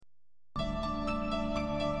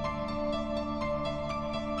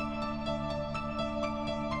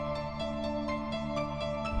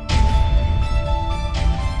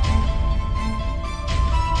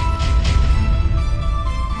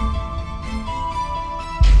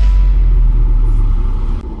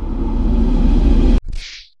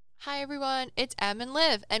It's Em and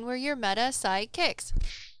Liv, and we're your meta sidekicks.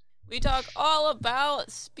 We talk all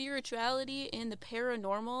about spirituality and the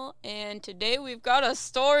paranormal, and today we've got a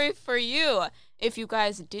story for you. If you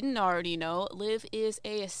guys didn't already know, Liv is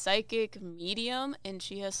a psychic medium, and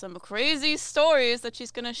she has some crazy stories that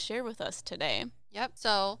she's going to share with us today. Yep,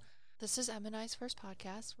 so this is Em and I's first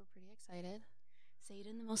podcast. We're pretty excited. Say it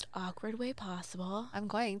in the most awkward way possible. I'm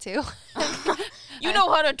going to. You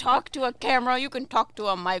know how to talk to a camera. You can talk to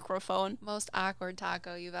a microphone. Most awkward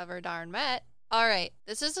taco you've ever darn met. All right,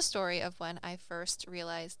 this is the story of when I first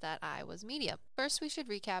realized that I was medium. First, we should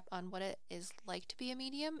recap on what it is like to be a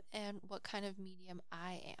medium and what kind of medium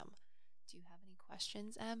I am. Do you have any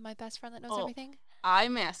questions, Em, my best friend that knows everything?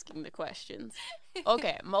 I'm asking the questions.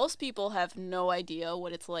 Okay, most people have no idea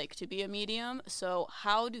what it's like to be a medium, so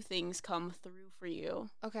how do things come through for you?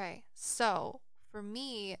 Okay, so for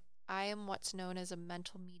me, I am what's known as a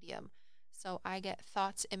mental medium. So I get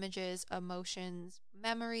thoughts, images, emotions,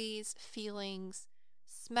 memories, feelings,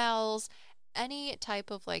 smells, any type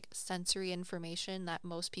of like sensory information that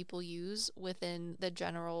most people use within the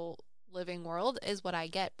general living world is what I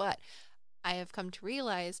get. But I have come to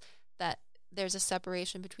realize that there's a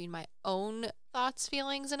separation between my own thoughts,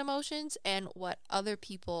 feelings, and emotions and what other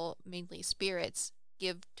people, mainly spirits,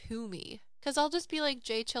 give to me. Because I'll just be like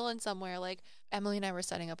Jay chilling somewhere. Like Emily and I were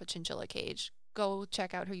setting up a chinchilla cage. Go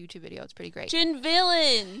check out her YouTube video. It's pretty great. Chin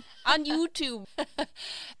Villain on YouTube.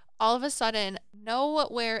 All of a sudden,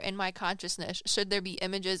 nowhere in my consciousness should there be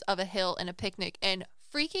images of a hill and a picnic and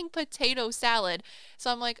freaking potato salad.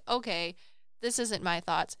 So I'm like, okay, this isn't my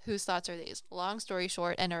thoughts. Whose thoughts are these? Long story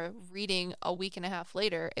short, and a reading a week and a half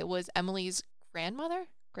later, it was Emily's grandmother?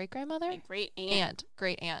 Great-grandmother? Great aunt.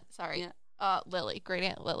 Great aunt. Sorry. Yeah. Lily. Great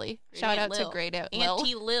Aunt Lily. Great Shout Aunt out Lil. to Great Aunt Lil.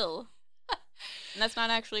 Auntie Lil. And that's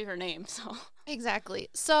not actually her name, so. Exactly.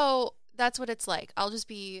 So that's what it's like. I'll just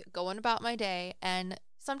be going about my day, and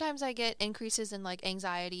sometimes I get increases in like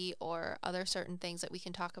anxiety or other certain things that we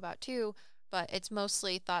can talk about too, but it's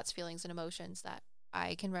mostly thoughts, feelings, and emotions that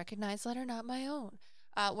I can recognize that are not my own.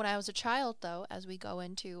 When I was a child, though, as we go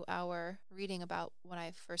into our reading about when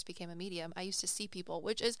I first became a medium, I used to see people,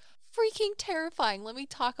 which is freaking terrifying. Let me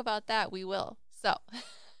talk about that. We will. So,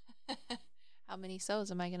 how many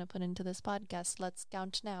so's am I going to put into this podcast? Let's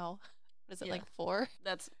count now. What is it, like 4?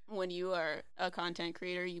 That's when you are a content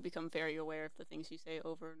creator, you become very aware of the things you say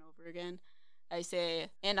over and over again. I say,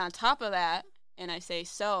 and on top of that, and I say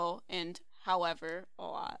so and however a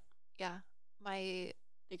lot. Yeah.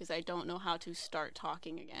 Because I don't know how to start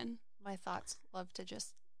talking again. My thoughts love to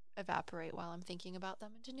just evaporate while I'm thinking about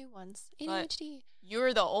them into new ones. ADHD. But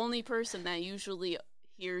you're the only person that usually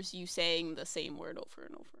hears you saying the same word over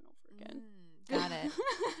and over and over again. Got it.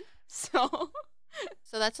 So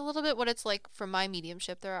that's a little bit what it's like for my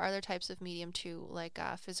mediumship. There are other types of medium too, like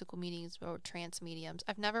physical mediums or trance mediums.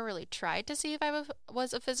 I've never really tried to see if I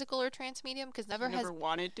was a physical or trance medium because never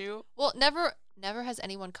wanted to. Well, never has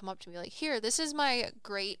anyone come up to me like, here, this is my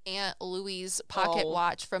great aunt Louie's pocket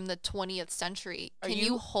watch from the 20th century. Can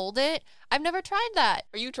you hold it? I've never tried that.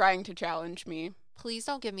 Are you trying to challenge me? Please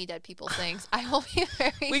don't give me dead people things. I will be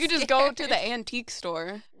very We could just go to the antique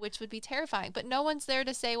store. Which would be terrifying. But no one's there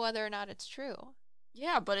to say whether or not it's true.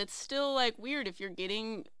 Yeah, but it's still, like, weird if you're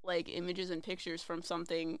getting, like, images and pictures from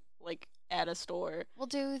something, like, at a store. Well,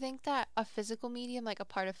 do you think that a physical medium, like a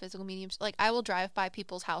part of physical mediums, like I will drive by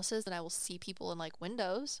people's houses and I will see people in like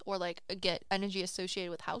windows or like get energy associated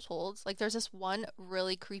with households. Like there's this one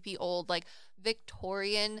really creepy old like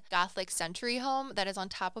Victorian Gothic century home that is on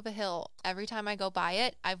top of a hill. Every time I go by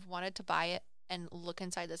it, I've wanted to buy it and look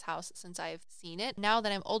inside this house since I've seen it. Now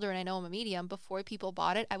that I'm older and I know I'm a medium, before people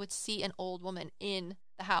bought it, I would see an old woman in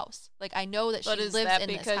the house. Like I know that she lives in this house. But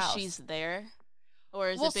is that because she's there? Or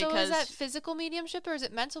is it because... so is that physical mediumship or is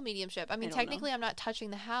it mental mediumship? I mean, technically I'm not touching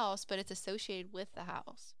the house, but it's associated with the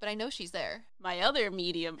house. But I know she's there. My other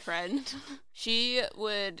medium friend, she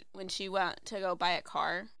would, when she went to go buy a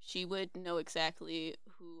car, she would know exactly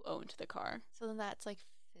who owned the car. So then that's like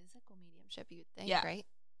physical mediumship, you'd think, yeah. Right?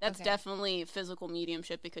 That's definitely physical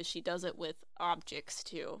mediumship because she does it with objects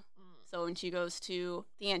too. So when she goes to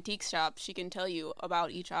the antique shop, she can tell you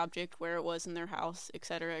about each object, where it was in their house,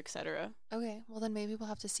 etc., etc. Okay, well then maybe we'll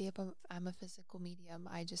have to see if I'm a physical medium.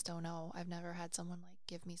 I just don't know. I've never had someone like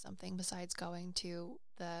give me something besides going to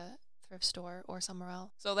the thrift store or somewhere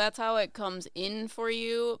else. So that's how it comes in for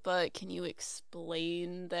you, but can you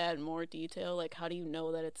explain that in more detail? Like how do you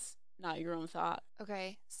know that it's not your own thought?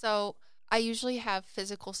 Okay, so I usually have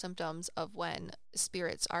physical symptoms of when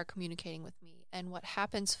spirits are communicating with me. And what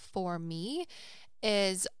happens for me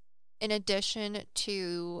is, in addition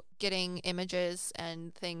to getting images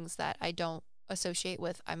and things that I don't associate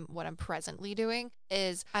with what I'm presently doing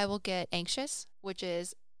is I will get anxious, which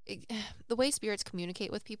is the way spirits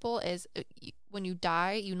communicate with people is when you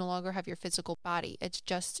die, you no longer have your physical body. It's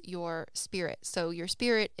just your spirit. So your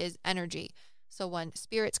spirit is energy. So when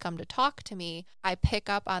spirits come to talk to me, I pick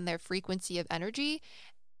up on their frequency of energy,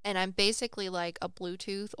 and I'm basically like a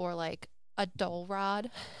Bluetooth or like a dowel rod.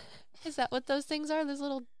 Is that what those things are? Those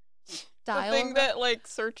little dial. The thing that like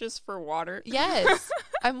searches for water. Yes.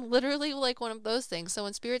 I'm literally like one of those things. So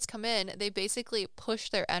when spirits come in, they basically push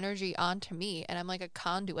their energy onto me, and I'm like a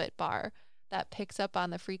conduit bar that picks up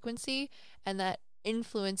on the frequency and that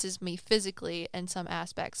influences me physically in some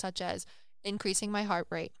aspects, such as increasing my heart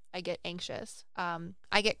rate. I get anxious.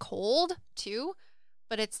 I get cold too,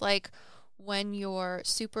 but it's like when you're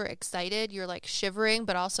super excited, you're like shivering,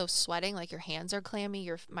 but also sweating, like your hands are clammy,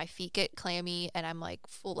 my feet get clammy, and I'm like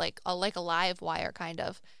full, like a live wire kind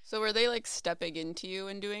of. So are they like stepping into you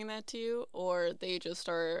and doing that to you, or you're just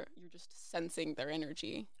sensing their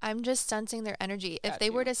energy? I'm just sensing their energy. If they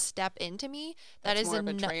were to step into me, that's more of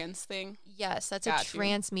a trance thing. Yes, that's a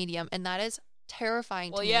trance medium, and that is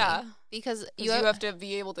terrifying to me. Because you have to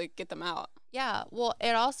be able to get them out. Yeah, well,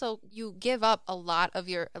 it also, you give up a lot of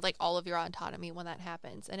your, like, all of your autonomy when that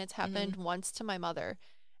happens. And it's happened once to my mother.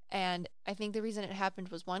 And I think the reason it happened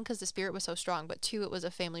was, one, because the spirit was so strong, but two, it was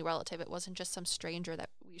a family relative. It wasn't just some stranger that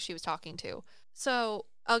she was talking to. So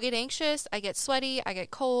I'll get anxious, I get sweaty, I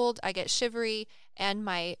get cold, I get shivery, and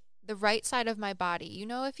the right side of my body, you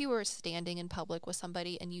know, if you were standing in public with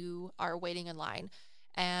somebody and you are waiting in line,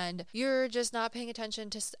 and you're just not paying attention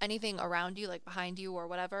to anything around you, like behind you or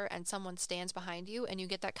whatever, and someone stands behind you, and you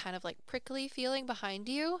get that kind of like prickly feeling behind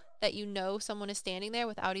you that you know someone is standing there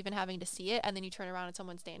without even having to see it, and then you turn around and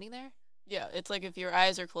someone's standing there. Yeah, it's like if your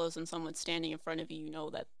eyes are closed and someone's standing in front of you, you know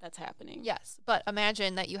that that's happening. Yes, but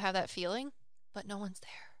imagine that you have that feeling, but no one's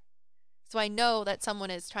there. So I know that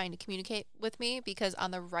someone is trying to communicate with me, because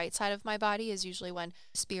on the right side of my body is usually when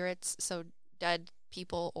spirits, so dead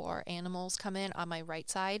people or animals, come in on my right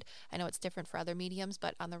side. I know it's different for other mediums,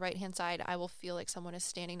 but on the right hand side, I will feel like someone is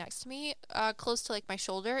standing next to me, close to like my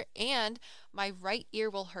shoulder, and my right ear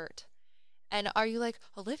will hurt. And are you like,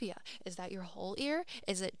 Olivia, is that your whole ear?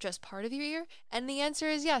 Is it just part of your ear? And the answer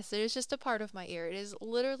is yes, it is just a part of my ear. It is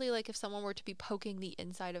literally like if someone were to be poking the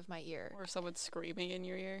inside of my ear. Or someone's screaming in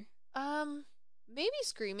your ear. Maybe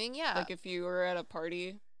screaming, yeah. Like if you were at a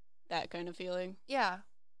party, that kind of feeling. Yeah.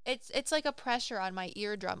 It's like a pressure on my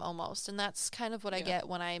eardrum almost, and that's kind of what I get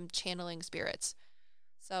when I'm channeling spirits.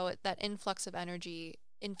 So that influx of energy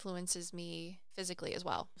influences me physically as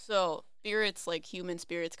well. So spirits, like human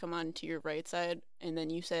spirits, come on to your right side, and then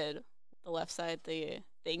you said the left side, the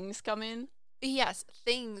things come in? Yes,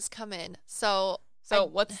 things come in. So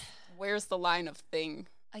where's the line of thing?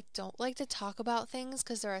 I don't like to talk about things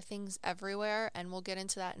because there are things everywhere, and we'll get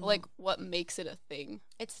into that. Like, what makes it a thing?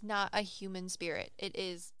 It's not a human spirit. It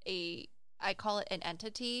is I call it an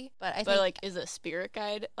entity, but I think... like, is a spirit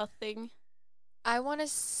guide a thing? I want to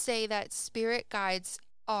say that spirit guides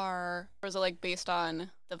are... Or is it, like, based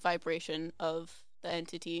on the vibration of the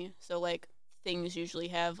entity? So, like, things usually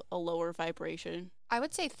have a lower vibration. I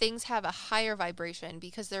would say things have a higher vibration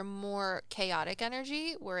because they're more chaotic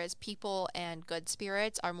energy, whereas people and good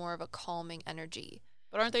spirits are more of a calming energy.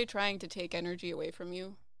 But aren't they trying to take energy away from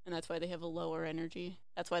you? And that's why they have a lower energy.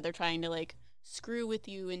 That's why they're trying to, like, screw with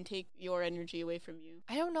you and take your energy away from you.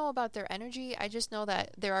 I don't know about their energy. I just know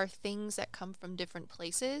that there are things that come from different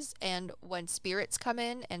places. And when spirits come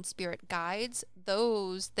in and spirit guides,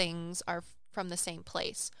 those things are from the same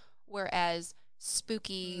place. Whereas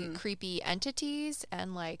spooky, creepy entities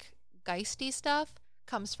and like geisty stuff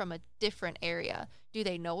comes from a different area. Do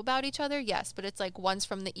they know about each other? Yes, but it's like one's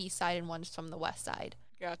from the east side and one's from the west side.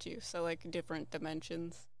 Got you. So like different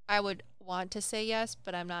dimensions. I would want to say yes,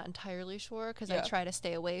 but I'm not entirely sure because I try to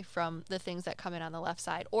stay away from the things that come in on the left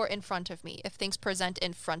side or in front of me. If things present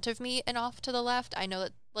in front of me and off to the left, I know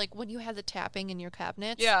that like when you had the tapping in your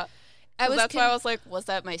cabinets. Yeah. That's why I was like, was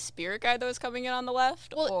that my spirit guide that was coming in on the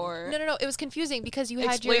left? Well, or no. It was confusing because you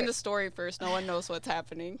had Explain the story first. No one knows what's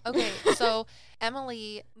happening. Okay, so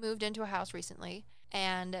Emily moved into a house recently,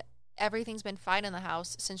 and everything's been fine in the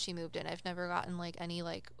house since she moved in. I've never gotten like any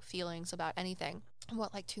like feelings about anything.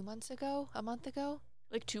 What, like 2 months ago? A month ago?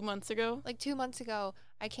 Like 2 months ago? Like 2 months ago,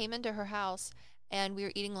 I came into her house, and we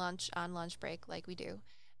were eating lunch on lunch break like we do,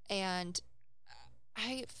 and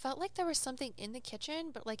I felt like there was something in the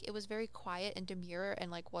kitchen, but like it was very quiet and demure and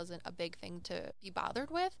like wasn't a big thing to be bothered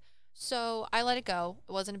with. So I let it go.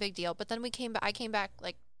 It wasn't a big deal. But then I came back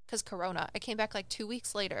like, because Corona, I came back like 2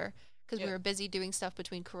 weeks later because we were busy doing stuff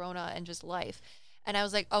between Corona and just life. And I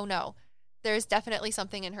was like, oh no, there's definitely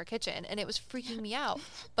something in her kitchen, and it was freaking me out.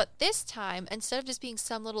 But this time, instead of just being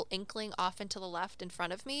some little inkling off and to the left in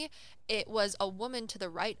front of me, it was a woman to the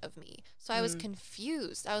right of me. So I was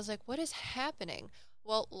confused. I was like, what is happening?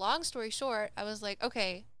 Well, long story short, I was like,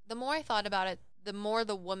 okay, the more I thought about it, the more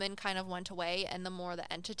the woman kind of went away and the more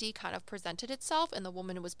the entity kind of presented itself, and the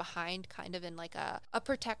woman was behind kind of in like a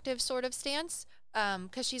protective sort of stance,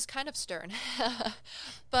 because she's kind of stern.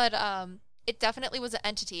 But it definitely was an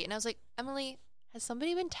entity. And I was like, Emily, has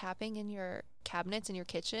somebody been tapping in your cabinets in your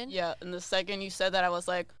kitchen? Yeah, and the second you said that, I was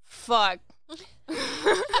like, fuck.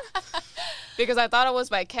 Because I thought it was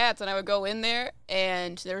my cats, and I would go in there,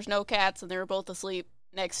 and there was no cats, and they were both asleep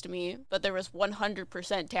next to me, but there was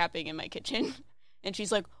 100% tapping in my kitchen. And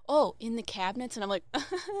she's like, oh, in the cabinets? And I'm like,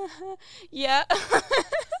 yeah.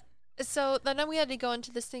 So then we had to go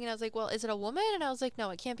into this thing, and I was like, well, is it a woman? And I was like, no,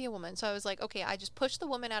 it can't be a woman. So I was like, okay, I just pushed the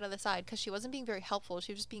woman out of the side because she wasn't being very helpful.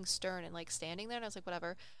 She was just being stern and like standing there, and I was like,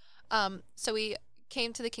 whatever. So we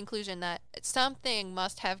came to the conclusion that something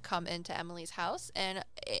must have come into Emily's house. And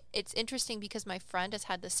it's interesting because my friend has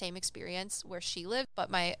had the same experience where she lived, but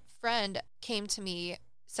my friend came to me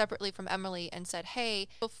separately from Emily and said, hey,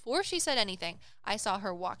 before she said anything, I saw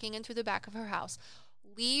her walking in through the back of her house,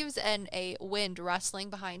 leaves and a wind rustling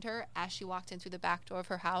behind her as she walked in through the back door of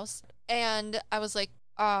her house. And I was like,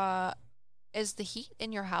 is the heat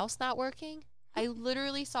in your house not working? I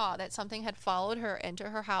literally saw that something had followed her into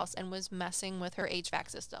her house and was messing with her HVAC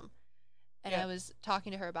system. And I was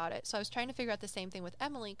talking to her about it. So I was trying to figure out the same thing with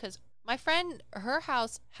Emily, because my friend, her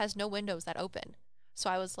house has no windows that open. So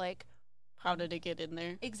I was like, how did it get in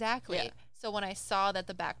there? Exactly. Yeah. So when I saw that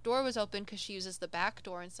the back door was open, because she uses the back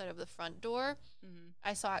door instead of the front door,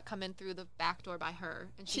 I saw it come in through the back door by her.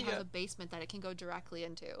 And she has a basement that it can go directly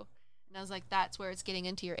into. And I was like, that's where it's getting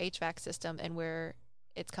into your HVAC system and where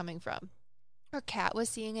it's coming from. Her cat was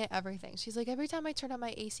seeing it, everything. She's like, every time I turn on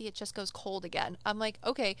my AC, it just goes cold again. I'm like,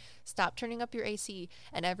 okay, stop turning up your AC.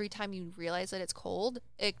 And every time you realize that it's cold,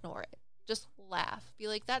 ignore it. Just laugh. Be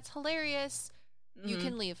like, that's hilarious. You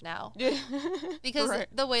can leave now. Because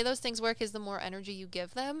the way those things work is the more energy you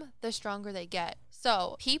give them, the stronger they get.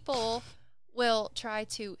 So people will try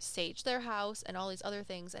to sage their house and all these other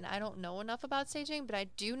things. And I don't know enough about saging, but I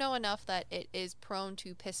do know enough that it is prone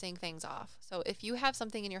to pissing things off. So if you have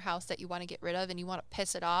something in your house that you want to get rid of and you want to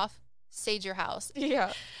piss it off, sage your house.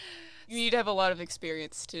 Yeah. You need to have a lot of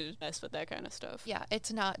experience to mess with that kind of stuff. Yeah,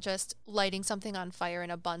 it's not just lighting something on fire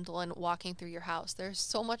in a bundle and walking through your house. There's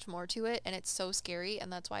so much more to it, and it's so scary,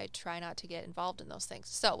 and that's why I try not to get involved in those things.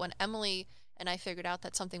 So when Emily and I figured out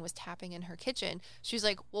that something was tapping in her kitchen, she was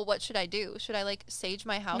like, well, what should I do? Should I, like, sage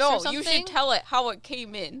my house or something? No, you should tell it how it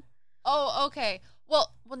came in. Oh, okay.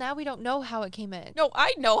 Well, now we don't know how it came in. No,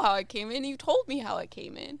 I know how it came in. You told me how it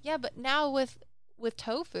came in. Yeah, but now with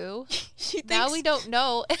tofu, now we don't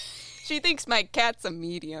know. She thinks my cat's a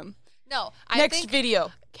medium. No, Next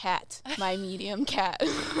video, cat, my medium cat.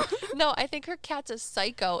 No, I think her cat's a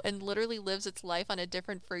psycho and literally lives its life on a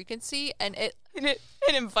different frequency, and it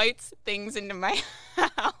invites things into my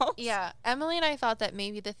house. Yeah, Emily and I thought that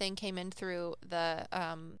maybe the thing came in through the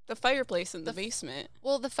fireplace in the basement.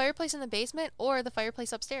 Well, the fireplace in the basement or the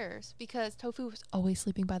fireplace upstairs, because Tofu was always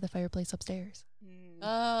sleeping by the fireplace upstairs.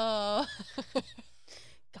 Oh.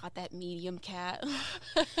 Got that medium cat.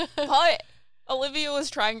 But Olivia was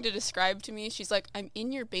trying to describe to me, she's like, I'm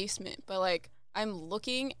in your basement, but like I'm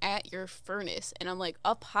looking at your furnace and I'm like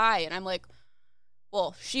up high, and I'm like,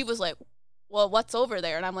 well, she was like, well, what's over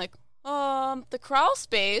there? And I'm like, the crawl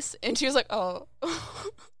space. And she was like, oh,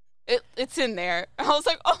 it's in there. I was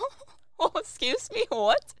like, oh, excuse me,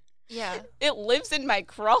 what? Yeah. It lives in my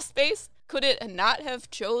crawl space? Could it not have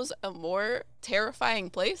chose a more terrifying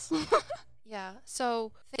place? Yeah,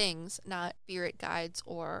 so things, not spirit guides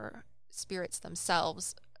or spirits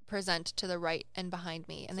themselves, present to the right and behind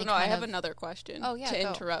me. And I have another question to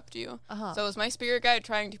interrupt you. So is my spirit guide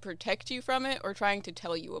trying to protect you from it or trying to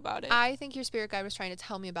tell you about it? I think your spirit guide was trying to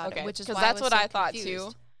tell me about it, which is why that's what I thought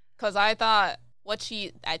confused. too. Because I thought what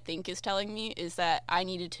she, I think, is telling me is that I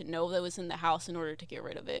needed to know that was in the house in order to get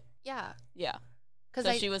rid of it. Yeah. Yeah.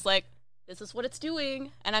 Because she was like, this is what it's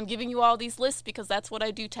doing, and I'm giving you all these lists because that's what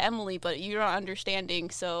I do to Emily, but you're not understanding,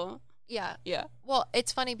 so... Yeah. Yeah. Well,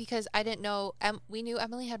 it's funny because I didn't know, we knew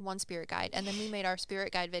Emily had one spirit guide, and then we made our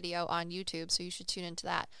spirit guide video on YouTube, so you should tune into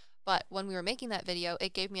that. But when we were making that video,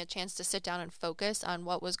 it gave me a chance to sit down and focus on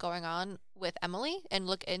what was going on with Emily and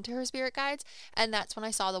look into her spirit guides, and that's when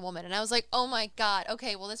I saw the woman, and I was like, oh my god,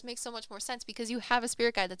 okay, well, this makes so much more sense because you have a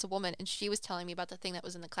spirit guide that's a woman, and she was telling me about the thing that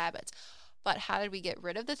was in the cabinets. But how did we get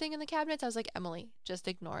rid of the thing in the cabinets? I was like, Emily, just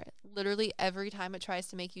ignore it. Literally every time it tries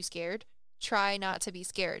to make you scared, try not to be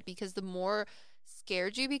scared, because the more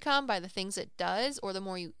scared you become by the things it does, or the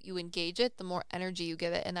more you engage it, the more energy you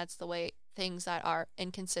give it. And that's the way things that are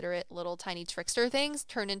inconsiderate, little tiny trickster things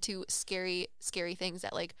turn into scary things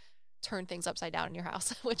that like turn things upside down in your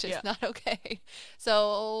house, which is not okay.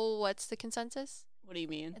 So what's the consensus? What do you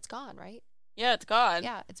mean? It's gone, right? Yeah, it's gone.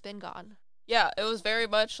 Yeah, it's been gone. Yeah, it was very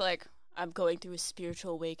much like I'm going through a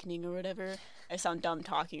spiritual awakening or whatever. I sound dumb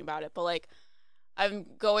talking about it, but like I'm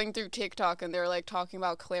going through TikTok and they're like talking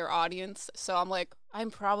about clairaudience. So I'm like,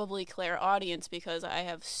 I'm probably clairaudience because I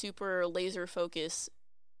have super laser focus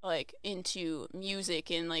like into music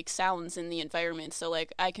and like sounds in the environment. So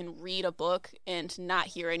like I can read a book and not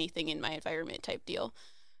hear anything in my environment type deal.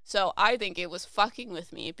 So I think it was fucking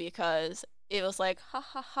with me because it was like, ha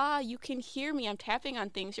ha ha, you can hear me. I'm tapping on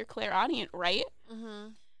things. You're clairaudient, right? Mm-hmm.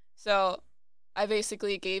 So I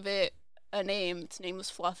basically gave it a name. Its name was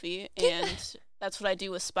Fluffy. And that's what I do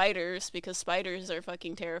with spiders because spiders are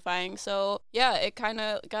fucking terrifying. So yeah, it kind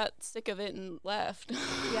of got sick of it and left.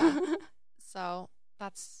 Yeah. So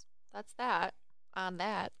that's that on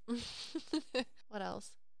that. What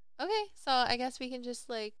else? Okay, so I guess we can just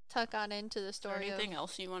like tuck on into the story. Anything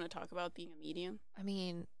else you want to talk about being a medium? I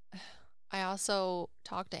mean, I also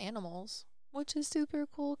talk to animals, which is super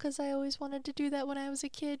cool because I always wanted to do that when I was a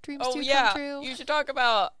kid. Dreams do come true. You should talk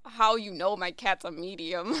about how you know my cat's a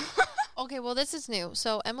medium. Okay, well, this is new.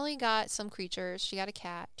 So Emily got some creatures. She got a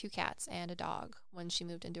cat, 2 cats, and a dog when she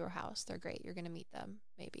moved into her house. They're great. You're going to meet them,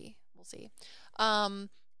 maybe. We'll see.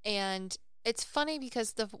 And it's funny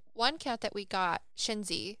because the one cat that we got,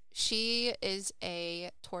 Shinzi, she is a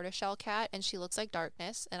tortoiseshell cat, and she looks like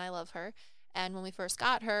darkness, and I love her. And when we first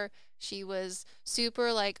got her, she was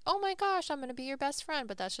super like, oh my gosh, I'm going to be your best friend.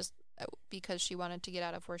 But that's just because she wanted to get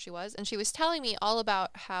out of where she was. And she was telling me all about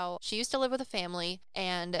how she used to live with a family,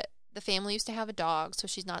 and the family used to have a dog, so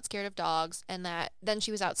she's not scared of dogs, and that then she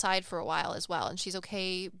was outside for a while as well, and she's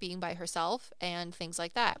okay being by herself and things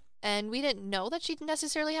like that. And we didn't know that she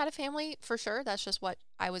necessarily had a family for sure. That's just what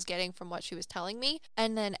I was getting from what she was telling me.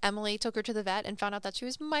 And then Emily took her to the vet and found out that she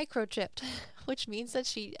was microchipped, which means that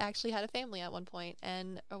she actually had a family at one point.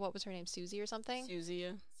 And what was her name? Susie or something?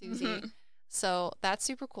 Susie. Susie. So that's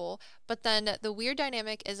super cool. But then the weird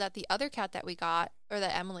dynamic is that the other cat that we got, or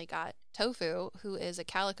that Emily got, Tofu, who is a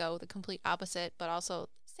calico, the complete opposite, but also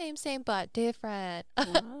same, but different.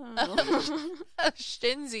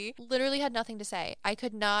 Shinzi literally had nothing to say. I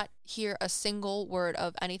could not hear a single word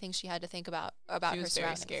of anything she had to think about her surroundings. She was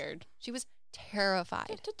very scared. She was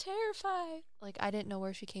terrified. Terrified. Like, I didn't know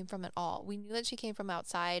where she came from at all. We knew that she came from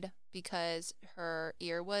outside because her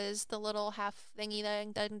ear was the little half thingy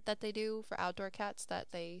that they do for outdoor cats that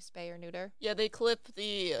they spay or neuter. Yeah, they clip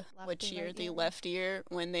the left ear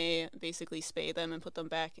when they basically spay them and put them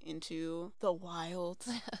back into the wild.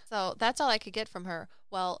 So that's all I could get from her.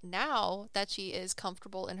 Well, now that she is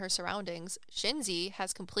comfortable in her surroundings, Shinzi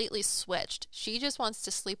has completely switched. She just wants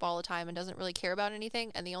to sleep all the time and doesn't really care about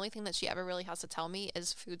anything. And the only thing that she ever really has to tell me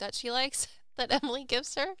is food that she likes that Emily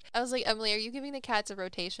gives her. I was like, Emily, are you giving the cats a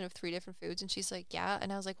rotation of 3 different foods? And she's like, yeah.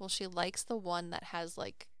 And I was like, well, she likes the one that has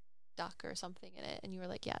like duck or something in it. And you were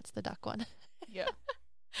like, yeah, it's the duck one. Yeah.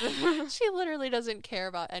 She literally doesn't care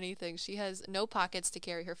about anything. She has no pockets to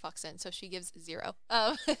carry her fucks in, so she gives 0.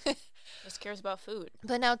 Just cares about food.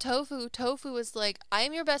 But now Tofu is like, I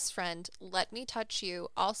am your best friend. Let me touch you.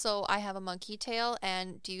 Also, I have a monkey tail,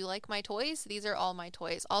 and do you like my toys? These are all my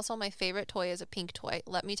toys. Also, my favorite toy is a pink toy.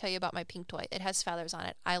 Let me tell you about my pink toy. It has feathers on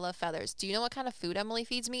it. I love feathers. Do you know what kind of food Emily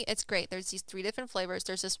feeds me? It's great. There's these 3 different flavors.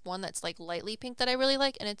 There's this one that's like lightly pink that I really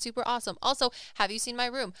like, and it's super awesome. Also, have you seen my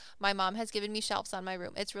room? My mom has given me shelves on my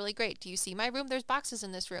room. It's really great. Do you see my room? There's boxes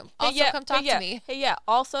in this room. Also, come talk to me. Hey, yeah.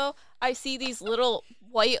 Also, I see these little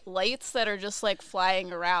white lights that are just like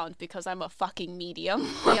flying around because I'm a fucking medium.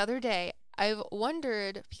 The other day, I've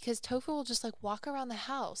wondered because Tofu will just like walk around the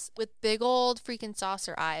house with big old freaking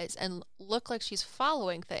saucer eyes and look like she's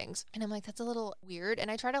following things. And I'm like, that's a little weird.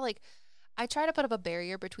 And I try to put up a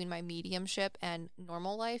barrier between my mediumship and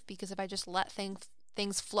normal life, because if I just let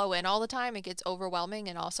things flow in all the time, it gets overwhelming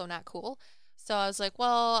and also not cool. So I was like,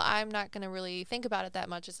 well, I'm not going to really think about it that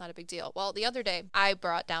much. It's not a big deal. Well, the other day, I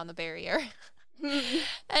brought down the barrier.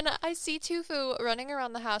 And I see Tofu running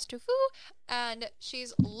around the house, and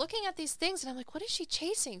she's looking at these things, and I'm like, what is she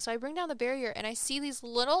chasing? So I bring down the barrier, and I see these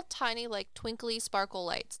little tiny, like, twinkly sparkle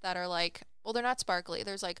lights that are like, well, they're not sparkly.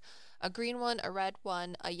 There's like a green one, a red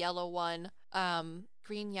one, a yellow one,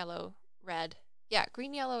 green, yellow, red. Yeah,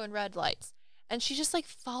 green, yellow, and red lights. And she's just like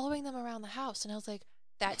following them around the house. And I was like,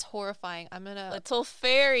 that's horrifying. Little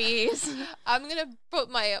fairies. I'm gonna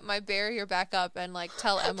put my barrier back up and like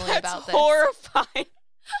tell Emily about this. Horrifying.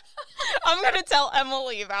 I'm I'm gonna tell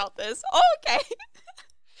Emily about this. Okay.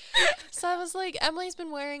 So I was like, Emily's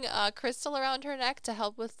been wearing a crystal around her neck to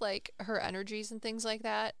help with, like, her energies and things like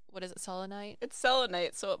that. What is it, selenite? It's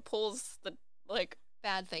selenite, so it pulls the, like,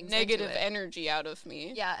 bad things negative into it. energy out of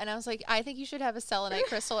me. Yeah, and I was like, I think you should have a selenite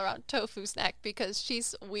crystal around Tofu's neck because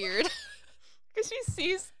she's weird. Because she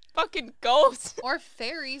sees fucking ghosts. Or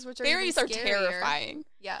fairies, which are Fairies even are scarier. terrifying.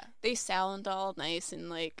 Yeah. They sound all nice and,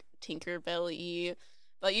 like, Tinkerbell-y.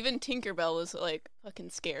 But even Tinkerbell was, like, fucking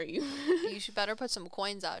scary. You should better put some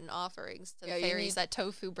coins out in offerings to the fairies that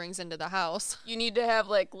Tofu brings into the house. You need to have,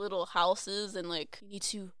 like, little houses and, like, you need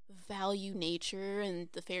to value nature and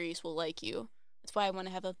the fairies will like you. That's why I want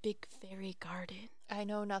to have a big fairy garden. I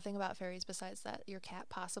know nothing about fairies besides that your cat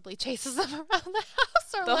possibly chases them around the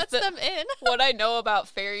house or lets them in. What I know about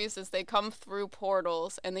fairies is they come through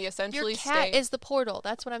portals and they essentially Your cat is the portal.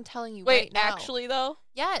 That's what I'm telling you right now. Wait, actually though?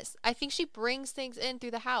 Yes. I think she brings things in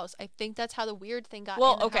through the house. I think that's how the weird thing got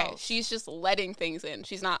in the house. She's just letting things in.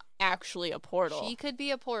 She's not actually a portal. She could be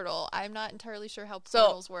a portal. I'm not entirely sure how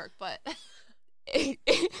portals work, but...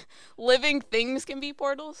 Living things can be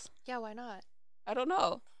portals? Yeah, why not? I don't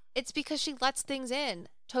know. It's because she lets things in.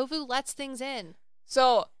 Tofu lets things in.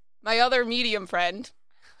 So, my other medium friend,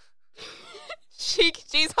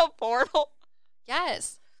 she's a portal?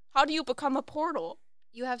 Yes. How do you become a portal?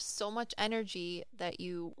 You have so much energy that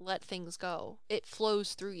you let things go. It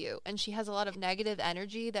flows through you. And she has a lot of negative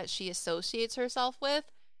energy that she associates herself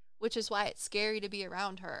with, which is why it's scary to be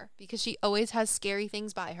around her, because she always has scary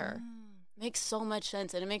things by her. Makes so much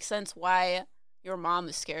sense. And it makes sense why your mom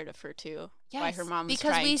is scared of her, too. Yes, why her mom is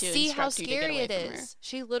because trying we to see how instruct you to get scary away it from her. is.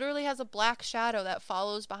 She literally has a black shadow that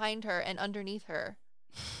follows behind her and underneath her.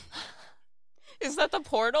 Is that the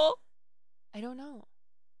portal? I don't know.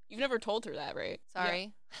 You've never told her that, right?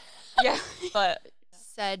 Sorry. Yeah. But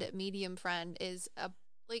said medium friend is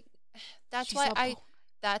that's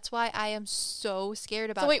why I am so scared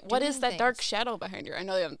about. So wait, what is that things. dark shadow behind her? I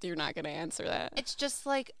know you're not going to answer that. It's just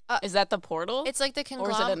like is that the portal? It's like the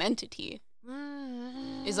or is it an entity?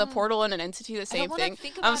 Is a portal and an entity the same thing?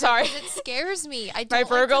 I'm sorry. It scares me. My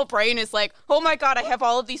Virgo brain is like, oh my god, I have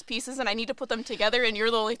all of these pieces and I need to put them together and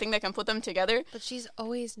you're the only thing that can put them together. But she's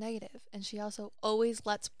always negative and she also always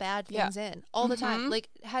lets bad things in all the time. Like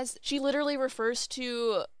she literally refers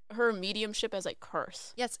to her mediumship as a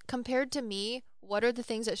curse. Yes, compared to me, what are the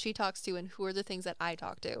things that she talks to and who are the things that I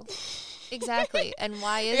talk to? Exactly. And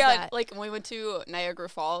why is that? Like when we went to Niagara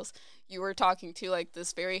Falls, you were talking to like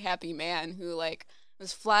this very happy man who like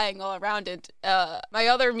was flying all around it. My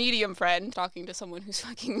other medium friend talking to someone who's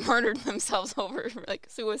fucking murdered themselves over like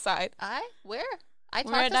suicide. Where? I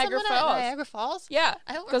we're talked at to Niagara someone Falls. at Niagara Falls? Yeah.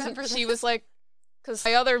 I don't remember she this. was like, because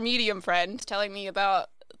my other medium friend was telling me about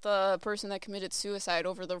the person that committed suicide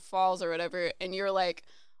over the falls or whatever, and you're like,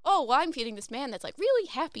 oh, well, I'm feeding this man that's like really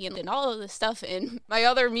happy and all of this stuff. And my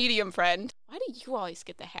other medium friend, why do you always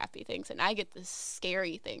get the happy things and I get the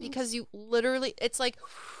scary things? Because you literally, it's like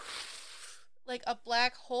a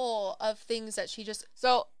black hole of things that she just.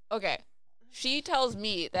 So, okay. She tells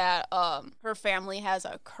me that her family has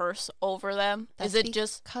a curse over them. Is it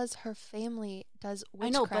just because her family does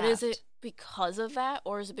witchcraft? I know, but is it because of that,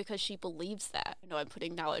 or is it because she believes that? I know I'm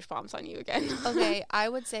putting knowledge bombs on you again. Okay, I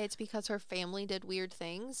would say it's because her family did weird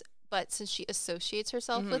things, but since she associates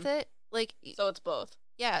herself with it, like so it's both.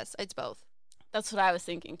 Yes, it's both. That's what I was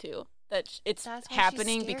thinking too. That it's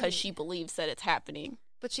happening because she believes that it's happening.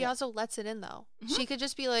 But she also lets it in, though. She could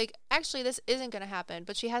just be like, actually, this isn't going to happen.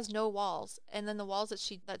 But she has no walls. And then the walls that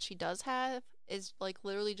she does have is, like,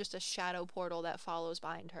 literally just a shadow portal that follows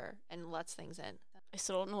behind her and lets things in. I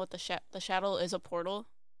still don't know what the shadow is. A portal?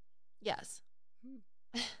 Yes.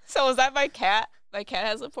 So is that my cat? My cat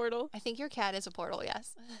has a portal? I think your cat is a portal,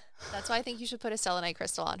 yes. That's why I think you should put a selenite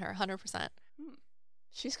crystal on her, 100%.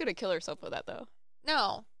 She's going to kill herself with that, though.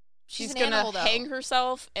 No. She's going to hang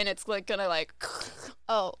herself, and it's, like, going to, like...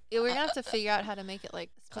 Oh, we're going to have to figure out how to make it,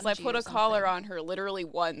 like, because I put a collar on her literally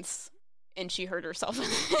once, and she hurt herself.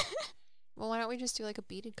 Well, why don't we just do, like, a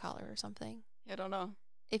beaded collar or something? I don't know.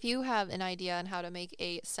 If you have an idea on how to make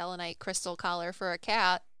a selenite crystal collar for a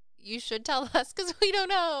cat, you should tell us, because we don't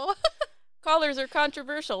know. Collars are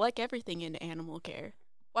controversial, like everything in animal care.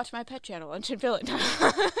 Watch my pet channel on Chinfillet.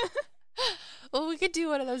 Well, we could do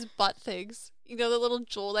one of those butt things. You know, the little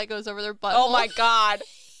jewel that goes over their butt. Oh my god.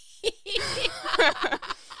 It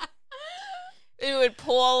would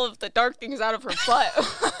pull all of the dark things out of her butt.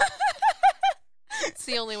 It's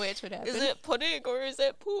the only way it should happen. Is it pudding or is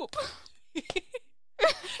it poop?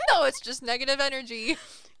 No, it's just negative energy.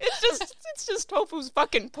 It's just Tofu's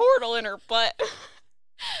fucking portal in her butt.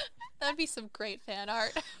 That'd be some great fan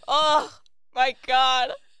art. Oh my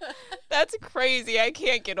god. That's crazy. I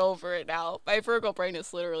can't get over it now. My Virgo brain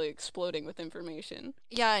is literally exploding with information.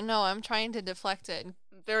 Yeah, no, I'm trying to deflect it.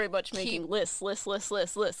 I'm very much making lists.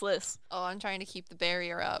 Oh, I'm trying to keep the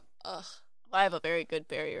barrier up. Ugh. Well, I have a very good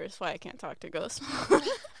barrier. That's why I can't talk to ghosts.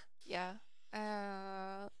 Yeah.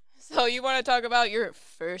 So you want to talk about your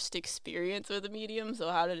first experience with a medium?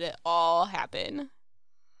 So how did it all happen?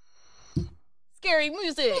 Scary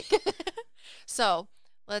music! So,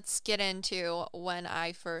 let's get into when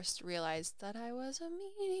I first realized that I was a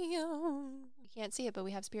medium. You can't see it, but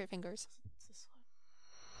we have spirit fingers.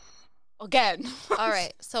 Again. All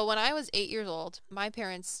right. So when I was 8 years old, my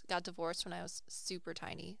parents got divorced when I was super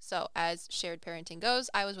tiny. So as shared parenting goes,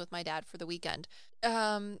 I was with my dad for the weekend.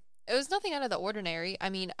 It was nothing out of the ordinary.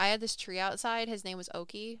 I mean, I had this tree outside. His name was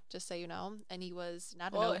Oki, just so you know. And he was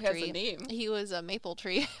not an oak it has tree. a name. He was a maple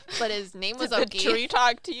tree, but his name was Did Oki. the tree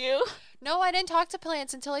talk to you? No, I didn't talk to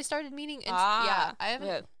plants until I started meeting. Yeah, I haven't.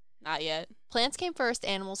 Yeah, not yet. Plants came first,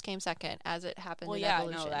 animals came second, as it happened in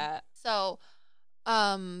evolution. I know that. So,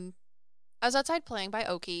 I was outside playing by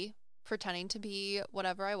Oki, pretending to be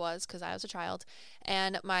whatever I was because I was a child,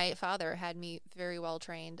 and my father had me very well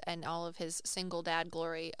trained, and all of his single dad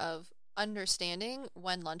glory of understanding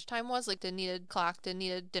when lunchtime was. Like, didn't need a clock, didn't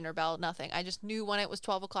need a dinner bell, nothing. I just knew when it was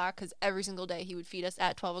 12 o'clock because every single day he would feed us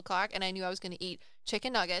at 12 o'clock, and I knew I was going to eat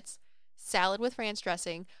chicken nuggets, salad with ranch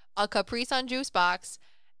dressing, a Capri Sun juice box,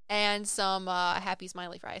 and some Happy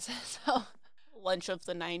Smiley fries. So, lunch of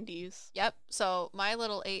the 90s. Yep. So my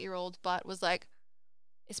little 8-year-old butt was like,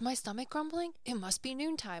 is my stomach grumbling? It must be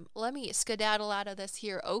noontime. Let me skedaddle out of this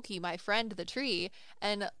here Oki, my friend, the tree,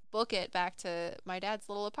 and book it back to my dad's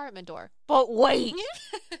little apartment door. But wait.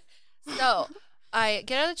 So I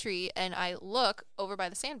get out of the tree and I look over by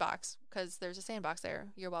the sandbox because there's a sandbox there.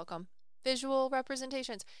 You're welcome. Visual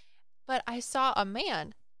representations. But I saw a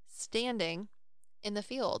man standing in the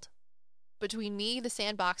field between me, the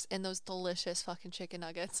sandbox, and those delicious fucking chicken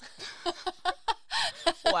nuggets.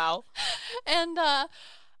 Wow. And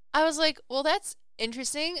I was like, well, that's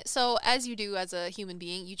interesting. So as you do as a human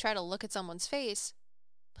being, you try to look at someone's face,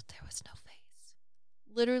 but there was no face.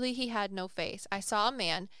 Literally, he had no face. I saw a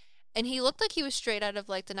man, and he looked like he was straight out of,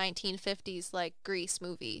 like, the 1950s, like, Grease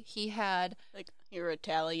movie. He had... like, your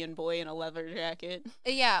Italian boy in a leather jacket.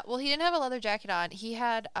 Yeah, well, he didn't have a leather jacket on. He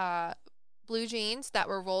had... blue jeans that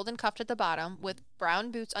were rolled and cuffed at the bottom with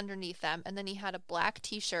brown boots underneath them, and then he had a black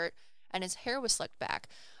t-shirt and his hair was slicked back,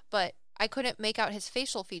 but I couldn't make out his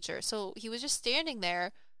facial features, so he was just standing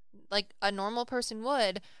there like a normal person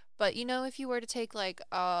would. But you know, if you were to take like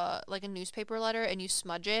a newspaper letter and you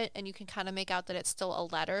smudge it and you can kind of make out that it's still a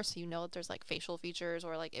letter, so you know that there's like facial features,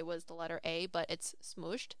 or like it was the letter A but it's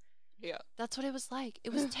smooshed. Yeah, that's what it was like.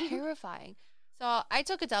 It was terrifying. So I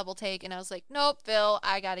took a double take and I was like, nope, Phil,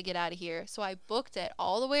 I got to get out of here. So I booked it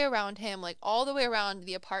all the way around him, like all the way around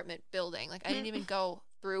the apartment building. Like I didn't even go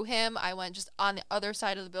through him. I went just on the other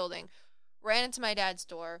side of the building, ran into my dad's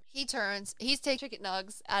door. He turns, he's taking chicken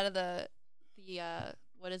nugs out of the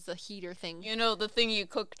what is the heater thing? You know, the thing you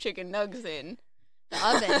cook chicken nugs in. The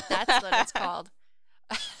oven, that's what it's called.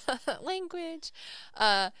 Language.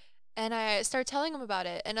 And I start telling him about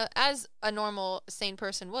it. And as a normal, sane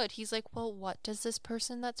person would, he's like, well, what does this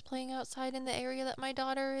person that's playing outside in the area that my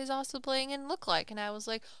daughter is also playing in look like? And I was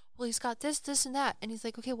like, well, he's got this, this, and that. And he's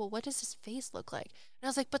like, okay, well, what does his face look like? And I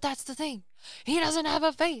was like, but that's the thing. He doesn't have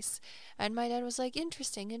a face. And my dad was like,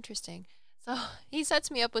 interesting, interesting. So he sets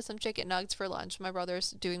me up with some chicken nuggets for lunch. My brother's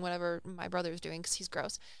doing whatever my brother's doing because he's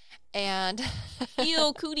gross. And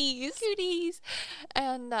ew, cooties. Cooties.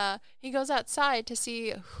 And he goes outside to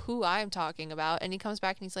see who I'm talking about. And he comes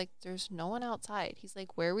back and he's like, there's no one outside. He's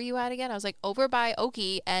like, where were you at again? I was like, over by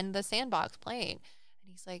Oki and the sandbox playing. And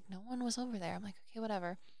he's like, no one was over there. I'm like, okay,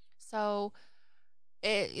 whatever. So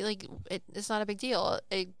it's not a big deal.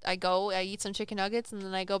 I go, I eat some chicken nuggets, and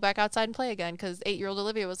then I go back outside and play again because 8-year-old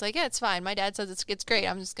Olivia was like, yeah, it's fine. My dad says it's great.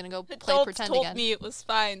 I'm just going to go play pretend told again. Me it was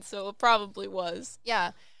fine, so it probably was.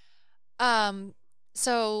 Yeah.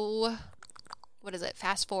 So what is it?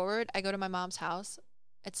 Fast forward. I go to my mom's house.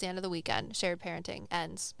 It's the end of the weekend. Shared parenting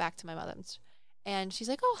ends back to my mother's. And she's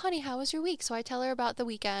like, oh, honey, how was your week? So I tell her about the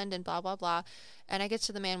weekend and blah, blah, blah. And I get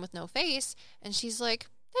to the man with no face, and she's like,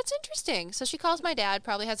 that's interesting. So she calls my dad,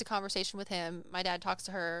 probably has a conversation with him. My dad talks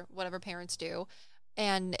to her, whatever parents do.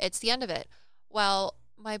 And it's the end of it. Well,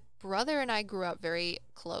 my brother and I grew up very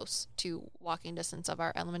close to walking distance of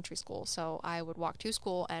our elementary school. So I would walk to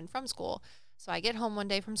school and from school. So I get home one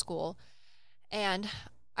day from school, and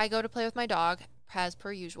I go to play with my dog, as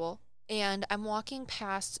per usual. And I'm walking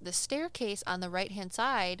past the staircase on the right-hand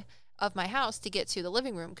side of my house to get to the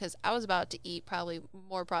living room because I was about to eat probably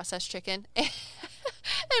more processed chicken.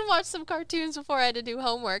 and watch some cartoons before I had to do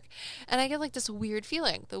homework. And I get like this weird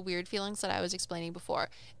feeling, the weird feelings that I was explaining before.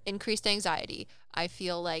 Increased anxiety. I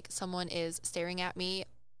feel like someone is staring at me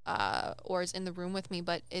or is in the room with me,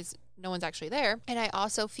 but no one's actually there. And I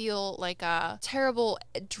also feel like a terrible,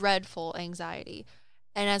 dreadful anxiety.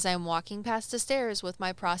 And as I'm walking past the stairs with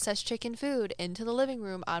my processed chicken food into the living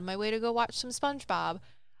room on my way to go watch some SpongeBob,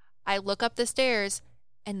 I look up the stairs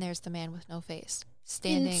and there's the man with no face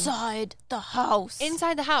standing inside the house.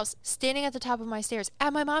 Inside the house, standing at the top of my stairs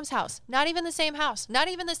at my mom's house. Not even the same house, not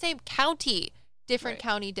even the same county. Different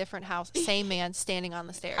county, different house, same man standing on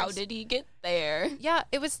the stairs. How did he get there? Yeah,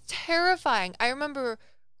 it was terrifying. I remember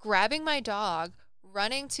grabbing my dog,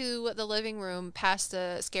 running to the living room past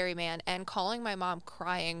the scary man, and calling my mom,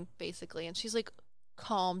 crying, basically. And she's like,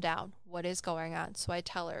 calm down. What is going on? So I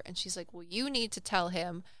tell her, and she's like, well, you need to tell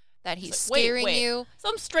him that he's scaring you.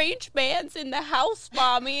 Some strange man's in the house,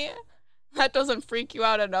 Mommy. That doesn't freak you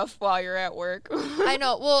out enough while you're at work. I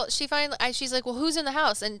know. Well, she's like, well, who's in the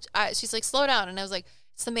house? And she's like, slow down. And I was like,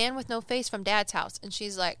 it's the man with no face from Dad's house. And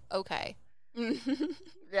she's like, okay.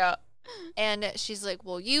 Yeah. And she's like,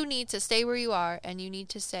 well, you need to stay where you are, and you need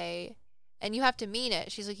to say, and you have to mean it.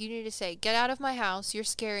 She's like, you need to say, get out of my house. You're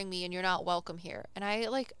scaring me, and you're not welcome here. And I,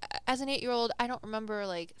 like, as an 8-year-old, I don't remember,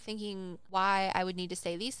 like, thinking why I would need to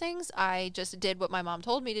say these things. I just did what my mom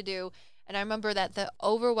told me to do. And I remember that the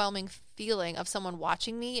overwhelming feeling of someone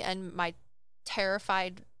watching me and my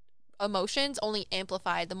terrified emotions only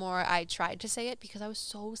amplified the more I tried to say it because I was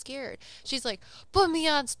so scared. She's like, put me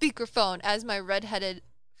on speakerphone, as my redheaded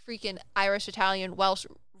freaking Irish, Italian, Welsh,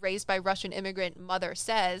 raised by Russian immigrant mother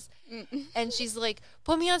says. And she's like,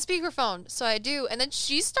 put me on speakerphone. So I do. And then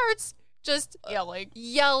she starts just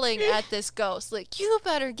yelling at this ghost. Like, you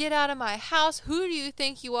better get out of my house. Who do you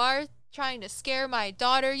think you are? Trying to scare my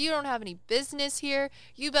daughter. You don't have any business here.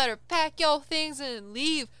 You better pack your things and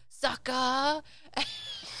leave, sucker.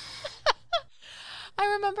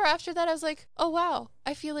 I remember after that, I was like, oh, wow,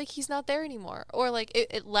 I feel like he's not there anymore. Or like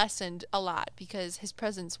it lessened a lot because his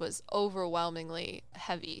presence was overwhelmingly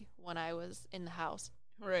heavy when I was in the house.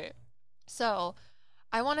 Right. So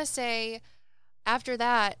I want to say after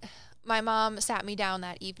that, my mom sat me down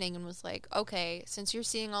that evening and was like, okay, since you're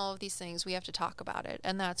seeing all of these things, we have to talk about it.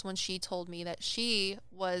 And that's when she told me that she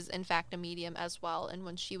was, in fact, a medium as well. And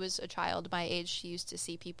when she was a child my age, she used to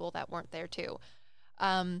see people that weren't there, too.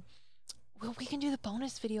 Well, we can do the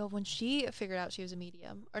bonus video of when she figured out she was a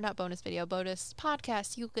medium. Or not bonus video, bonus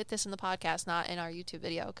podcast. You'll get this in the podcast, not in our YouTube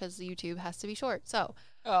video, because the YouTube has to be short. So...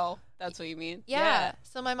 Oh, that's what you mean? Yeah.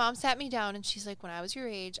 So my mom sat me down and she's like, when I was your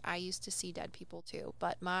age, I used to see dead people too.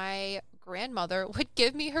 But my grandmother would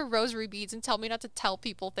give me her rosary beads and tell me not to tell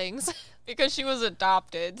people things. Because she was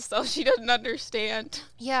adopted, so she doesn't understand.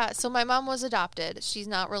 Yeah. So my mom was adopted. She's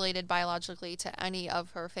not related biologically to any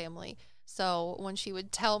of her family. So when she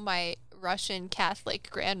would tell my Russian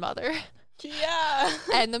Catholic grandmother... Yeah.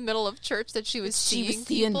 In the middle of church that she was seeing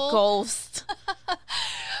people. Ghosts.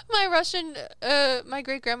 My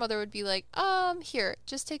great grandmother would be like, here,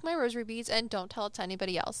 just take my rosary beads and don't tell it to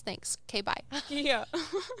anybody else. Thanks. Okay, bye. Yeah.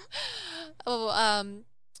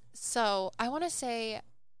 So I want to say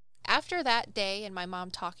after that day and my mom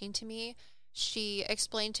talking to me, she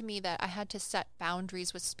explained to me that I had to set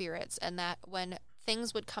boundaries with spirits and that when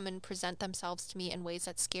things would come and present themselves to me in ways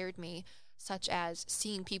that scared me, such as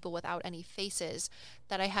seeing people without any faces,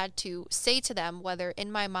 that I had to say to them, whether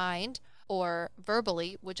in my mind or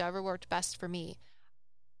verbally, whichever worked best for me,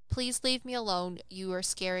 please leave me alone. You are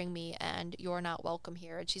scaring me and you're not welcome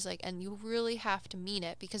here. And she's like, and you really have to mean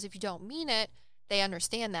it, because if you don't mean it, they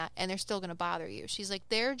understand that and they're still going to bother you. She's like,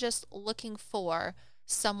 they're just looking for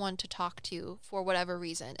someone to talk to for whatever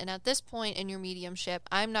reason. And at this point in your mediumship,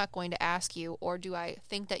 I'm not going to ask you, or do I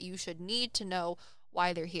think that you should need to know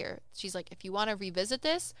why they're here. She's like, if you want to revisit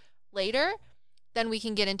this later, then we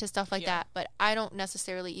can get into stuff like that. But I don't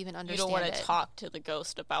necessarily even understand it. You don't want to talk to the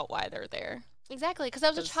ghost about why they're there. Exactly, because I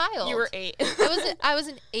was a child. You were 8. I was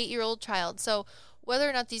an 8-year-old child. So whether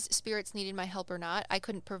or not these spirits needed my help or not, I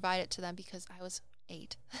couldn't provide it to them because I was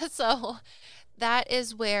 8. So that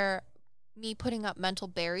is where me putting up mental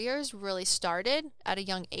barriers really started at a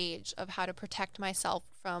young age, of how to protect myself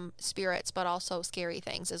from spirits, but also scary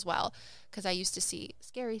things as well. Because I used to see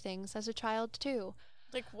scary things as a child too.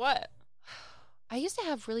 Like what? I used to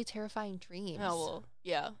have really terrifying dreams. Oh, well,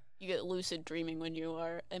 yeah. You get lucid dreaming when you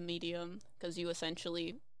are a medium, because you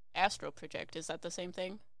essentially astral project. Is that the same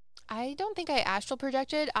thing? I don't think I astral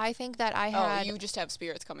projected. I think that I had... Oh, you just have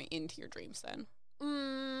spirits coming into your dreams then.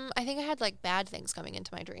 I think I had like bad things coming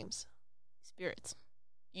into my dreams. Spirits.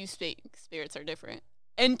 You speak. Spirits are different.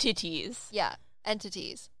 Entities. Yeah,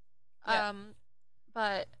 entities. Yeah.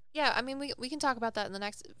 But yeah, I mean, we can talk about that in the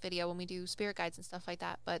next video when we do spirit guides and stuff like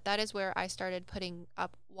that. But that is where I started putting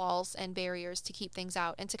up walls and barriers to keep things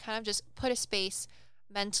out and to kind of just put a space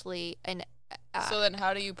mentally. And so then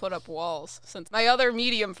how do you put up walls? Since my other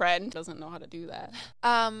medium friend doesn't know how to do that.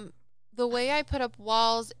 The way I put up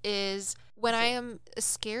walls is when I am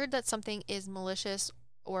scared that something is malicious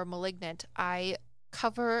or malignant, I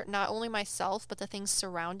cover not only myself, but the things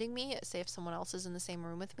surrounding me. Say if someone else is in the same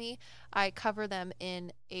room with me, I cover them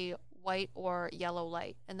in a white or yellow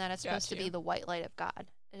light. And that is supposed to be the white light of God.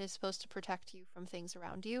 It is supposed to protect you from things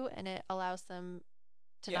around you, and it allows them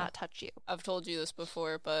to not touch you. I've told you this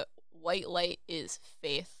before, but white light is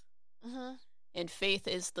faith. Mm-hmm. And faith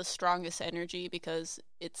is the strongest energy because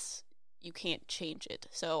you can't change it.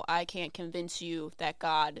 So I can't convince you that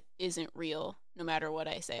God isn't real no matter what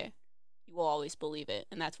I say. You will always believe it.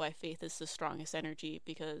 And that's why faith is the strongest energy,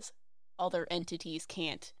 because other entities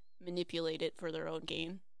can't manipulate it for their own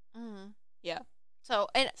gain. Mm-hmm. Yeah. So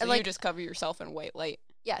you just cover yourself in white light.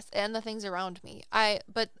 Yes, and the things around me. I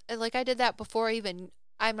did that before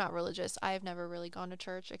I'm not religious. I've never really gone to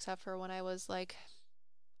church except for when I was I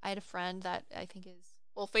had a friend that I think is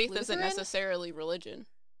faith Lutheran? Isn't necessarily religion.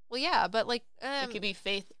 Well, yeah, but it could be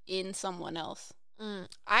faith in someone else.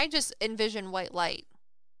 I just envision white light.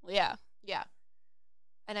 Well, yeah.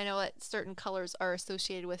 And I know that certain colors are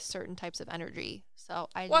associated with certain types of energy. So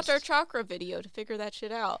watch our chakra video to figure that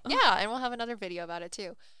shit out. Yeah, and we'll have another video about it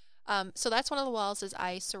too. So that's one of the walls is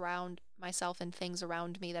I surround myself and things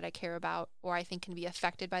around me that I care about or I think can be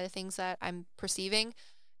affected by the things that I'm perceiving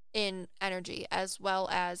in energy, as well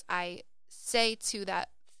as I say to that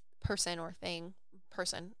person,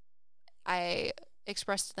 I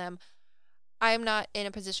express to them, I am not in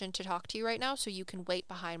a position to talk to you right now, so you can wait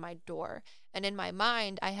behind my door. And in my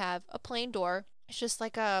mind, I have a plain door. It's just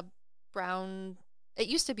like a brown, it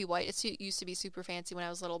used to be white. It used to be super fancy when I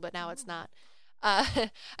was little, but now it's not.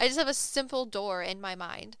 I just have a simple door in my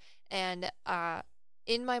mind. And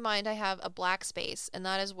in my mind, I have a black space, and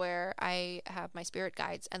that is where I have my spirit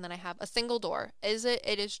guides. And then I have a single door.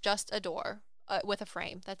 It is just a door with a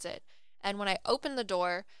frame. That's it. And when I open the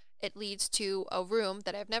door, it leads to a room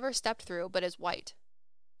that I've never stepped through, but is white.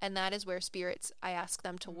 And that is where spirits, I ask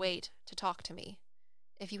them to wait to talk to me.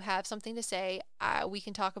 If you have something to say, we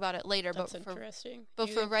can talk about it later. That's interesting.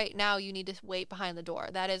 But for right now, you need to wait behind the door.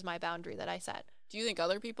 That is my boundary that I set. Do you think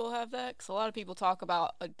other people have that? Because a lot of people talk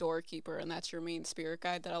about a doorkeeper, and that's your main spirit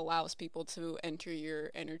guide that allows people to enter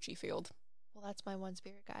your energy field. Well, that's my one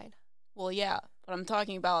spirit guide. Well, yeah. But I'm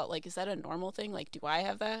talking about, is that a normal thing? Do I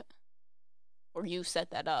have that? Or you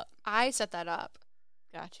set that up? I set that up.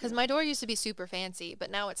 Gotcha. Because my door used to be super fancy, but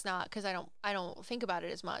now it's not because I don't think about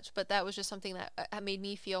it as much. But that was just something that made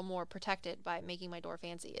me feel more protected by making my door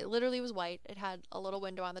fancy. It literally was white. It had a little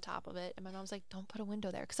window on the top of it. And my mom's like, don't put a window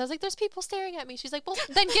there. Because I was like, there's people staring at me. She's like, well,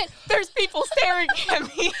 then there's people staring at me.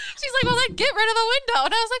 She's like, well, then get rid of the window.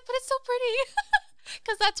 And I was like, but it's so pretty.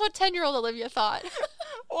 Because that's what 10-year-old Olivia thought.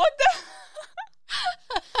 What the...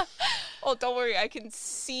 Oh, don't worry. I can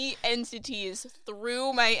see entities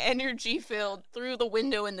through my energy field, through the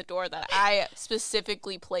window in the door that I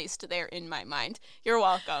specifically placed there in my mind. You're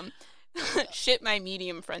welcome. Shit, my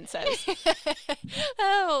medium friend says.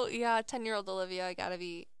 Oh, yeah, 10-year-old Olivia, I gotta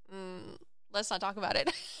be... let's not talk about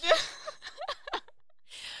it.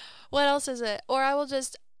 What else is it? Or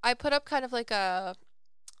I put up kind of like a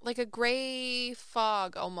gray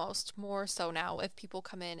fog almost, more so now. If people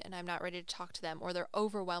come in and I'm not ready to talk to them or they're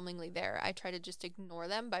overwhelmingly there, I try to just ignore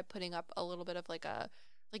them by putting up a little bit of like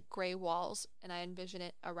gray walls, and I envision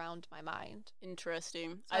it around my mind.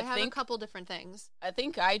 Interesting. So I have a couple different things. I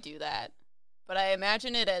think I do that, but I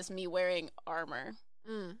imagine it as me wearing armor.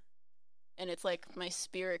 And it's like my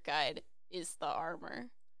spirit guide is the armor.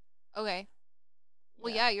 Okay.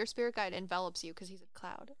 Well, yeah, your spirit guide envelops you because he's a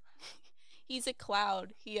cloud. He's a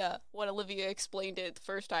cloud. What Olivia explained it the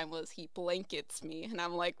first time was he blankets me. And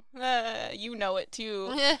I'm like, you know it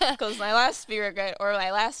too. Because my last spirit guide, or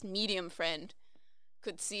my last medium friend,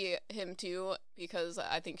 could see him too. Because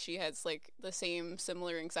I think she has the same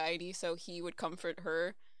similar anxiety. So he would comfort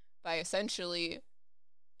her by essentially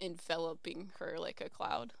enveloping her like a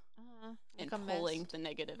cloud. And pulling the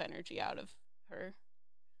negative energy out of her.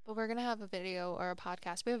 But we're going to have a video or a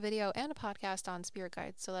podcast. We have a video and a podcast on spirit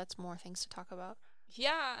guides, so that's more things to talk about.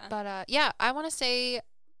 Yeah. But, yeah, I want to say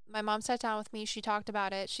my mom sat down with me. She talked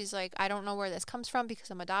about it. She's like, I don't know where this comes from because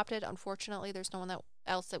I'm adopted. Unfortunately, there's no one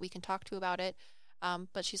else that we can talk to about it.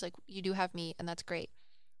 But she's like, you do have me, and that's great.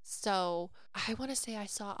 So I want to say I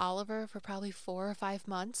saw Oliver for probably 4 or 5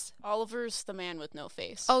 months. Oliver's the man with no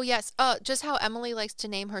face. Oh, yes. Just how Emily likes to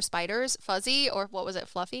name her spiders, Fuzzy, or what was it,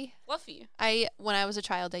 Fluffy? Fluffy. When I was a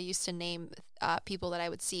child, I used to name people that I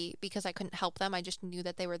would see because I couldn't help them. I just knew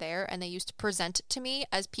that they were there, and they used to present to me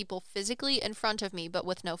as people physically in front of me, but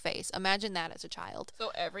with no face. Imagine that as a child.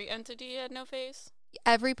 So every entity had no face?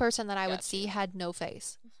 Every person that I would Got see you. had no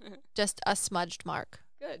face, just a smudged mark.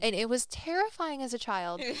 Good. And it was terrifying as a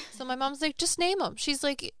child. So my mom's like, just name them. She's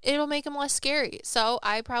like, it'll make them less scary. So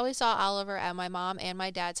I probably saw Oliver at my mom and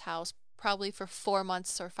my dad's house probably for 4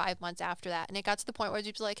 months or 5 months after that. And it got to the point where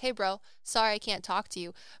she'd be like, hey, bro, sorry I can't talk to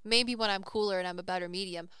you. Maybe when I'm cooler and I'm a better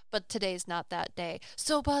medium, but today's not that day.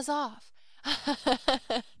 So buzz off.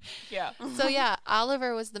 Yeah. So yeah,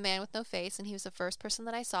 Oliver was the man with no face, and he was the first person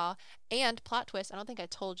that I saw. And plot twist, I don't think I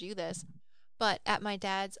told you this, but at my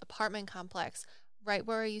dad's apartment complex, right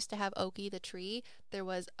where I used to have Okie the tree, there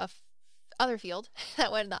was other field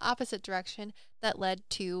that went in the opposite direction that led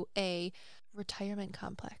to a retirement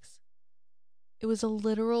complex. It was a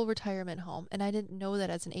literal retirement home, and I didn't know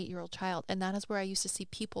that as an 8-year-old child. And that is where I used to see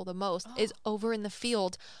people the most, is over in the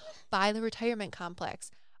field by the retirement complex.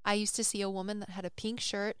 I used to see a woman that had a pink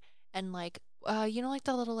shirt and like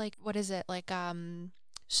the little what is it,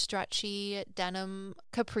 stretchy denim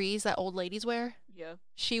capris that old ladies wear. Yeah.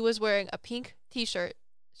 She was wearing a pink t-shirt,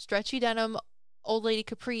 stretchy denim old lady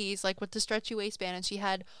capris, like with the stretchy waistband, and she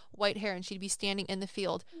had white hair, and she'd be standing in the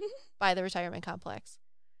field by the retirement complex.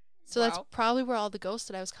 So Wow. that's probably where all the ghosts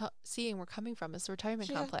that I was seeing were coming from, is the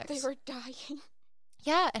retirement complex. They were dying.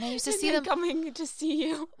 Yeah, and I used to And see then them coming to see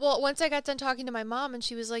you. Well, once I got done talking to my mom, and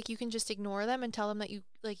she was like, you can just ignore them and tell them that you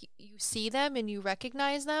see them and you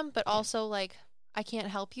recognize them, but also I can't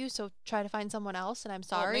help you, so try to find someone else, and I'm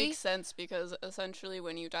sorry. Well, it makes sense because essentially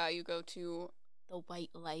when you die, you go to the white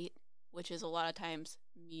light, which is a lot of times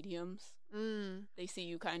mediums. They see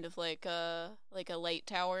you kind of like a light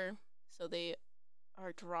tower, so they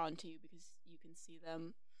are drawn to you because you can see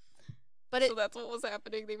them. But so that's what was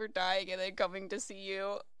happening. They were dying and then coming to see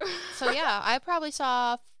you. So yeah, I probably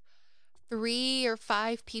saw 3 or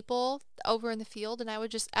 5 people over in the field, and I would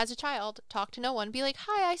just, as a child, talk to no one, be like,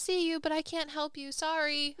 hi, I see you, but I can't help you,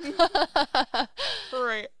 sorry.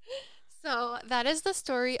 Right. So that is the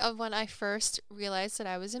story of when I first realized that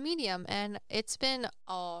I was a medium, and it's been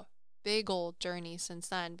a big old journey since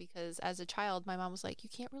then, because as a child, my mom was like, you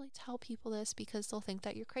can't really tell people this because they'll think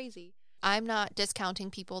that you're crazy. I'm not discounting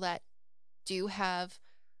people that do have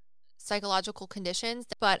psychological conditions,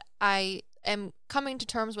 but I am coming to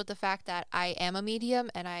terms with the fact that I am a medium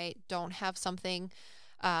and I don't have something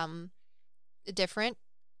different.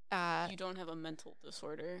 You don't have a mental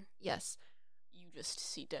disorder. Yes. You just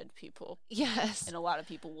see dead people. Yes. And a lot of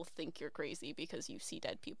people will think you're crazy because you see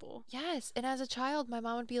dead people. Yes. And as a child, my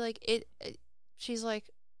mom would be like, she's like,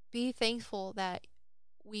 be thankful that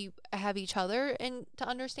we have each other and to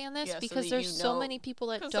understand this, because there's so many people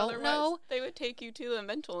that don't know. They would take you to a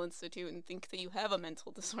mental institute and think that you have a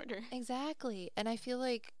mental disorder. Exactly. And I feel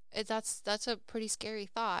like that's a pretty scary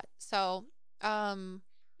thought. So,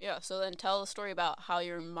 yeah, so then tell a story about how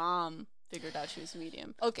your mom figured out she was a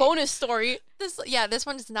medium. Okay. Bonus story. This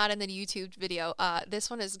one is not in the YouTube video.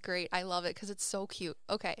 This one is great. I love it because it's so cute.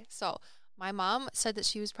 Okay, so my mom said that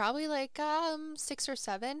she was probably 6 or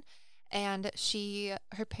 7, and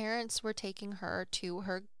her parents were taking her to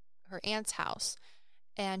her aunt's house,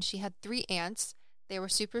 and she had 3 aunts. They were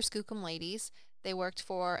super skookum ladies. They worked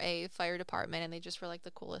for a fire department, and they just were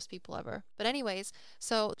the coolest people ever. But anyways,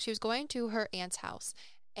 so she was going to her aunt's house,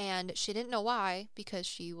 and she didn't know why, because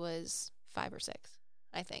she was 5 or 6,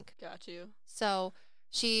 I think. Got you. So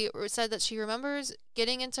she said that she remembers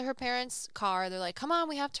getting into her parents' car. They're like, come on,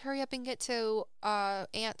 we have to hurry up and get to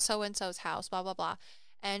Aunt so-and-so's house, blah, blah, blah.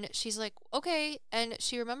 And she's like, okay. And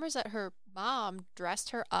she remembers that her mom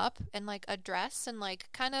dressed her up in a dress and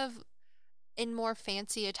kind of in more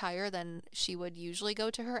fancy attire than she would usually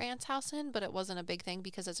go to her aunt's house in, but it wasn't a big thing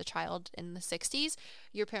because as a child in the 60s,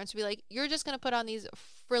 your parents would be like, you're just going to put on these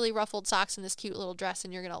frilly ruffled socks and this cute little dress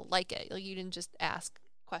and you're going to like it. You didn't just ask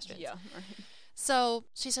questions. Yeah. So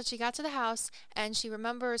she said she got to the house and she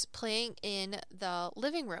remembers playing in the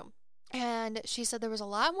living room. And she said there was a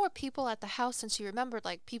lot more people at the house than she remembered,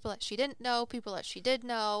 people that she didn't know, people that she did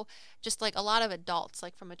know, just a lot of adults,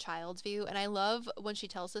 from a child's view. And I love when she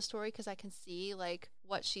tells this story because I can see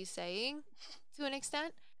what she's saying to an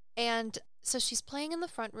extent. And so she's playing in the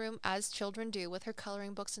front room as children do with her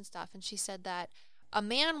coloring books and stuff. And she said that a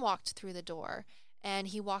man walked through the door and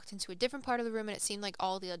he walked into a different part of the room, and it seemed like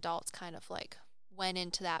all the adults kind of went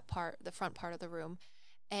into that part, the front part of the room.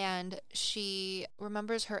 and she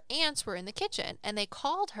remembers her aunts were in the kitchen, and they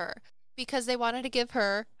called her because they wanted to give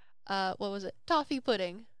her, what was it? Toffee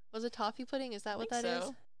pudding. Was it toffee pudding? Is that what that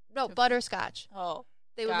is? No, butterscotch. Oh,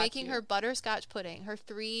 they were making her butterscotch pudding, her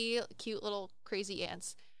 3 cute little crazy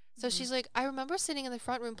aunts. So she's like, I remember sitting in the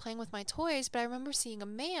front room playing with my toys, but I remember seeing a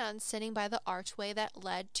man sitting by the archway that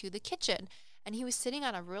led to the kitchen. And he was sitting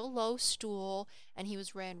on a real low stool, and he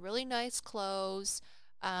was wearing really nice clothes.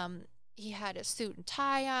 He had a suit and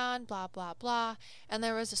tie on, blah, blah, blah. And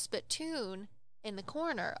there was a spittoon in the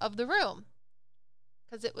corner of the room.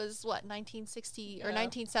 Because it was, 1960 or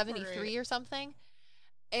 1973 or something.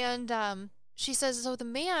 And she says, so the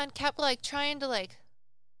man kept, like, trying to, like,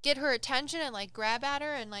 get her attention and, like, grab at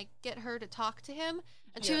her and, like, get her to talk to him.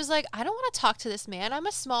 And she was like, I don't want to talk to this man. I'm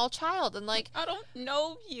a small child. And, like, I don't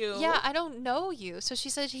know you. Yeah, I don't know you. So she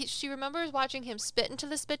said she remembers watching him spit into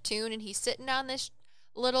the spittoon, and he's sitting on this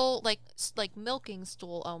little, like milking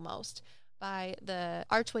stool almost by the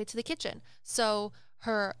archway to the kitchen. So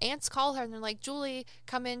her aunts call her, and they're like, Julie,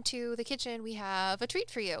 come into the kitchen. We have a treat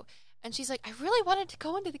for you. And she's like, I really wanted to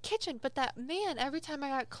go into the kitchen, but that man, every time I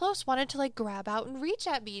got close, wanted to, like, grab out and reach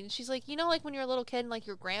at me. And she's like, you know, like, when you're a little kid and, like,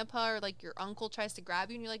 your grandpa or, like, your uncle tries to grab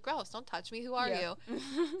you, and you're like, gross, don't touch me. Who are you?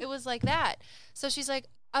 It was like that. So she's like,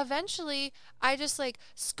 eventually, I just, like,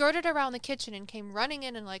 skirted around the kitchen and came running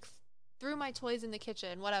in and, like, threw my toys in the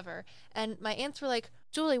kitchen, whatever. And my aunts were like,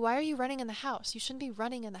 Julie, why are you running in the house? You shouldn't be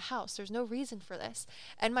running in the house. There's no reason for this.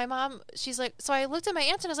 And my mom, she's like, so I looked at my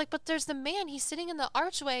aunts and I was like, but there's the man. He's sitting in the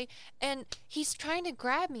archway and he's trying to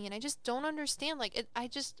grab me. And I just don't understand. Like,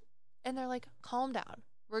 and they're like, calm down.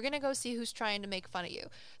 We're going to go see who's trying to make fun of you.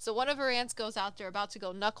 So one of her aunts goes out there about to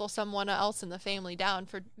go knuckle someone else in the family down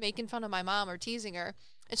for making fun of my mom or teasing her.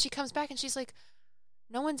 And she comes back and she's like,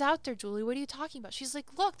 no one's out there, Julie. What are you talking about? She's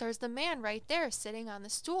like, look, there's the man right there sitting on the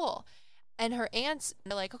stool. And her aunts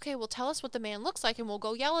are like, okay, well, tell us what the man looks like and we'll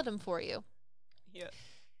go yell at him for you. Yeah.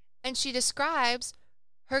 And she describes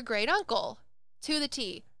her great uncle to the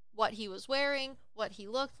T. What he was wearing, what he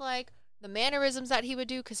looked like, the mannerisms that he would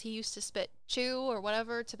do because he used to spit chew or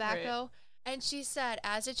whatever, tobacco. Right. And she said,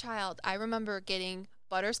 as a child, I remember getting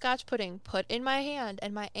butterscotch pudding put in my hand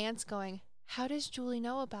and my aunts going, how does Julie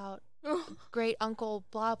know about great uncle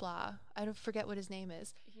blah blah? I don't forget what his name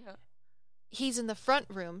is. Yeah. He's in the front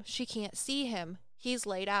room. She can't see him. He's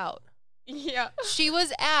laid out. Yeah. She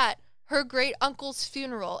was at her great uncle's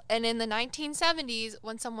funeral, and in the 1970s,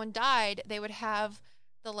 when someone died, they would have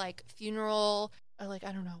the, like, funeral, or, like,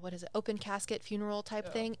 I don't know, what is it, open casket funeral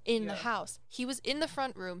type thing in the house. He was in the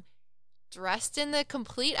front room, dressed in the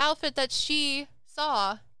complete outfit that she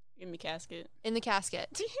saw. In the casket. In the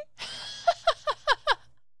casket.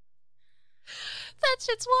 That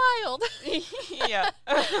shit's wild. Yeah.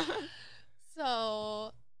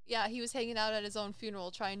 So, yeah, he was hanging out at his own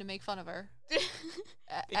funeral trying to make fun of her.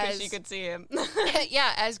 Because she could see him.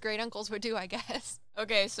 Yeah, as great uncles would do, I guess.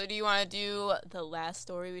 Okay, so do you want to do the last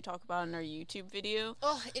story we talk about in our YouTube video?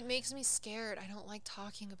 Oh, it makes me scared. I don't like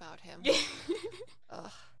talking about him.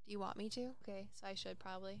 Ugh. Do you want me to? Okay, so I should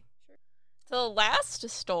probably. Sure. The last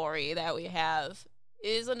story that we have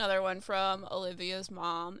is another one from Olivia's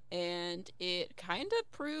mom, and it kind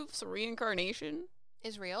of proves reincarnation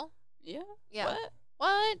is real. Yeah. Yeah.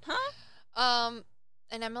 What? Huh?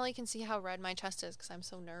 And Emily can see how red my chest is because I'm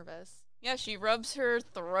so nervous. Yeah, she rubs her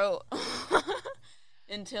throat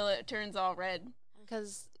until it turns all red.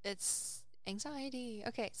 Because it's anxiety.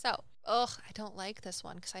 Okay, so, I don't like this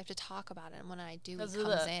one because I have to talk about it, and when I do, he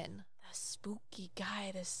comes in. The spooky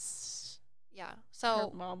guy, Yeah, so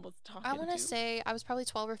her mom was talking I want to say I was probably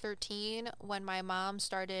 12 or 13 when my mom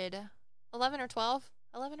started, 11 or 12,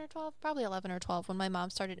 probably 11 or 12, when my mom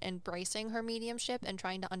started embracing her mediumship and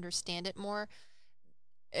trying to understand it more.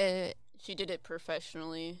 She did it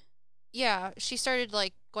professionally. Yeah, she started,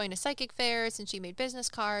 like, going to psychic fairs, and she made business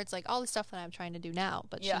cards, like, all the stuff that I'm trying to do now.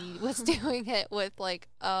 But she was doing it with, like,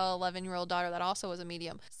 a 11-year-old daughter that also was a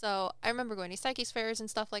medium. So I remember going to psychic fairs and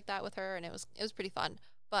stuff like that with her, and it was pretty fun.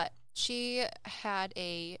 But she had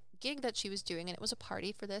a gig that she was doing, and it was a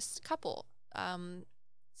party for this couple.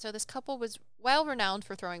 So this couple was well-renowned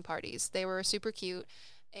for throwing parties. They were super cute,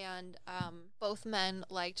 and both men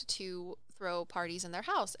liked to throw parties in their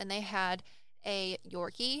house. And they had a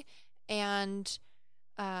Yorkie and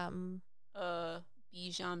Bichon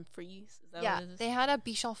Frise. Is that what it is? They had a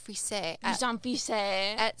Bichon Frise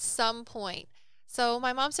at some point. So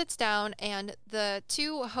my mom sits down, and the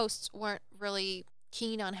two hosts weren't really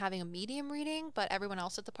keen on having a medium reading, but everyone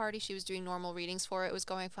else at the party, she was doing normal readings for. It was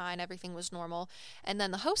going fine. Everything was normal. And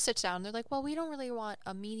then the host sits down. They're like, well, we don't really want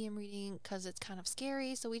a medium reading because it's kind of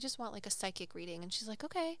scary, so we just want, like, a psychic reading. And she's like,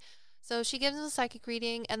 okay. So she gives him a psychic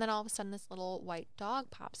reading, and then all of a sudden this little white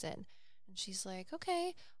dog pops in. And she's like,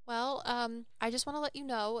 okay, well, I just want to let you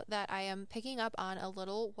know that I am picking up on a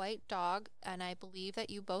little white dog, and I believe that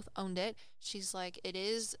you both owned it. She's like, it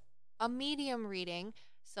is a medium reading,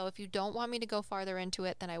 so if you don't want me to go farther into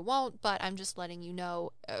it, then I won't, but I'm just letting you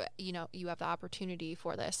know, you have the opportunity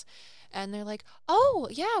for this. And they're like, oh,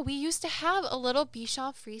 yeah, we used to have a little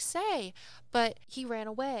Bichon Frise, but he ran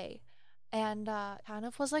away. And kind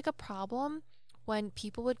of was like a problem when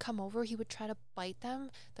people would come over, he would try to bite them.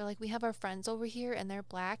 They're like, we have our friends over here and they're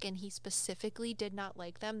black, and he specifically did not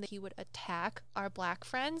like them. That he would attack our black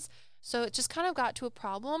friends. So it just kind of got to a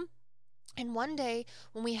problem. And one day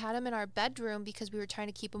when we had him in our bedroom because we were trying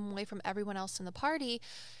to keep him away from everyone else in the party,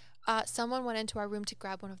 someone went into our room to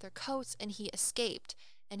grab one of their coats, and he escaped.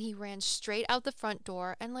 And he ran straight out the front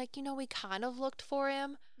door. And we kind of looked for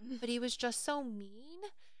him, but he was just so mean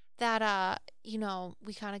that,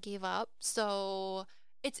 we kind of gave up. So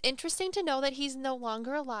it's interesting to know that he's no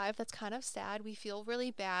longer alive. That's kind of sad. We feel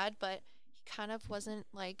really bad, but he kind of wasn't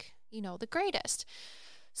the greatest.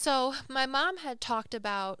 So my mom had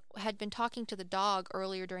been talking to the dog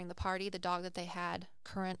earlier during the party, the dog that they had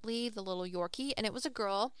currently, the little Yorkie, and it was a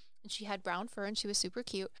girl, and she had brown fur, and she was super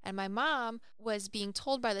cute. And my mom was being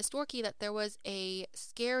told by this Yorkie that there was a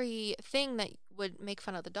scary thing that would make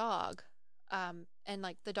fun of the dog. And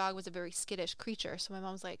the dog was a very skittish creature. So my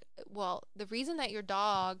mom's like, well, the reason that your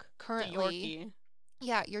dog currently... The Yorkie.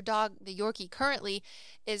 Yeah, your dog, the Yorkie, currently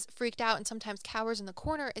is freaked out and sometimes cowers in the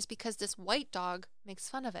corner is because this white dog makes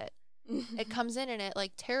fun of it. It comes in and it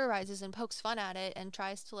terrorizes and pokes fun at it and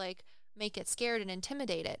tries to make it scared and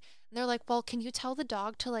intimidate it. And they're like, well, can you tell the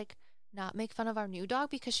dog to not make fun of our new dog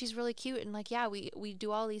because she's really cute? And yeah, we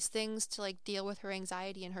do all these things to deal with her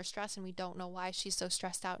anxiety and her stress, and we don't know why she's so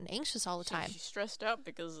stressed out and anxious all the time. She's stressed out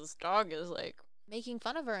because this dog is making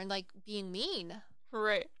fun of her and being mean.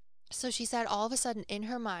 Right. So she said all of a sudden in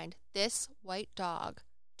her mind, this white dog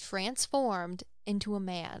transformed into a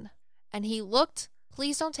man. And he looked,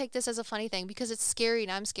 please don't take this as a funny thing because it's scary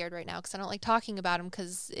and I'm scared right now because I don't like talking about him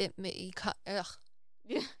because ugh.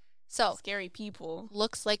 Yeah. So scary people.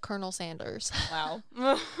 Looks like Colonel Sanders. Wow.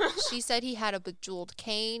 She said he had a bejeweled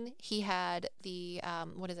cane. He had the,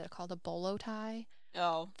 what is it called? A bolo tie.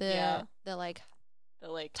 Oh, the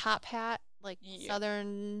The top hat,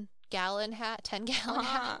 Southern gallon hat, 10-gallon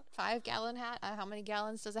hat, 5-gallon hat. How many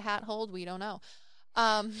gallons does a hat hold? We don't know.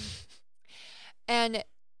 And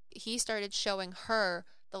he started showing her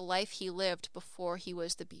the life he lived before he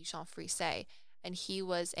was the Bichon Frise. And he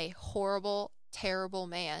was a horrible, terrible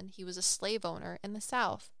man. He was a slave owner in the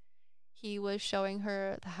South. He was showing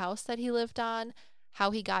her the house that he lived on,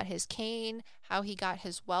 how he got his cane, how he got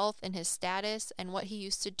his wealth and his status, and what he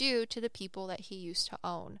used to do to the people that he used to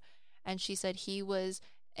own. And she said he was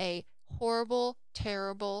a horrible,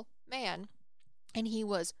 terrible man. And he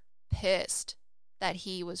was pissed that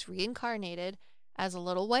he was reincarnated as a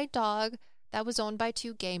little white dog that was owned by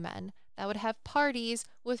 2 gay men that would have parties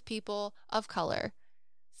with people of color.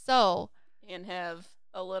 So... And have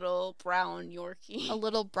a little brown Yorkie. A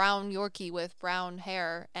little brown Yorkie with brown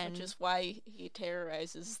hair. And which is why he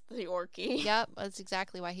terrorizes the Yorkie. Yep, that's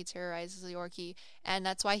exactly why he terrorizes the Yorkie. And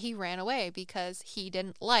that's why he ran away, because he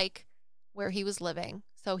didn't like where he was living.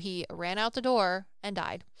 So he ran out the door and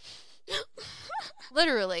died.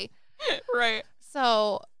 Literally. Right.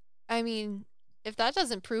 So, I mean, if that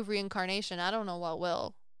doesn't prove reincarnation, I don't know what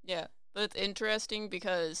will. Yeah, but it's interesting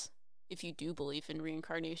because if you do believe in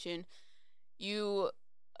reincarnation, you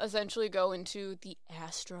essentially go into the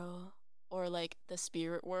astral or the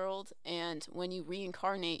spirit world, and when you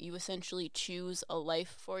reincarnate, you essentially choose a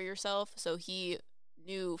life for yourself. So he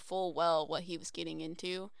knew full well what he was getting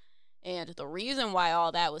into. And the reason why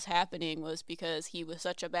all that was happening was because he was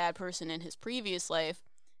such a bad person in his previous life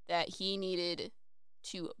that he needed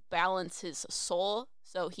to balance his soul.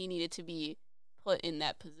 So he needed to be put in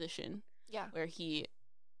that position where he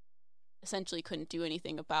essentially couldn't do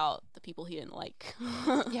anything about the people he didn't like.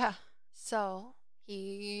 Yeah. So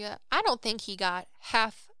I don't think he got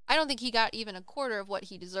even a quarter of what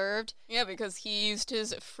he deserved. Yeah, because he used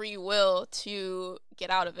his free will to get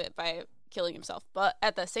out of it by killing himself. But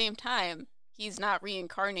at the same time, he's not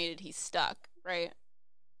reincarnated. He's stuck, right?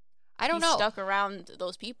 I don't know. He's stuck around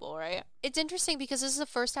those people, right? It's interesting because this is the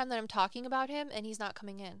first time that I'm talking about him, and he's not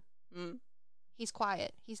coming in. He's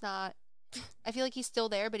quiet. He's not. I feel like he's still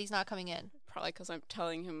there, but he's not coming in. Probably because I'm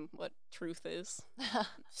telling him what truth is.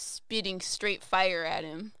 Spitting straight fire at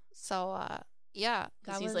him. So, yeah.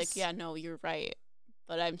 Because he's like, yeah, no, you're right.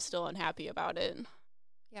 But I'm still unhappy about it.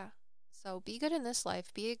 Yeah. So be good in this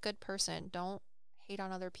life. Be a good person. Don't hate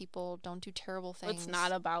on other people, don't do terrible things. It's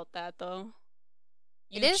not about that, though.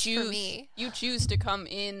 It is for me. You choose to come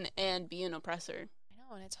in and be an oppressor. I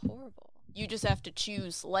know, and it's horrible. You just have to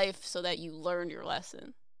choose life so that you learn your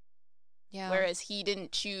lesson. Yeah. Whereas he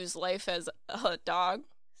didn't choose life as a dog,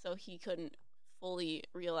 so he couldn't fully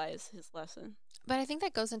realize his lesson. But I think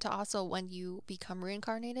that goes into also when you become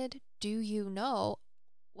reincarnated, do you know,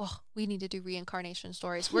 well, we need to do reincarnation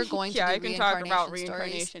stories. We're going to do reincarnation stories. Yeah, I can talk about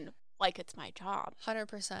reincarnation like it's my job.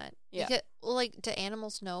 100%. Yeah. Because, like, do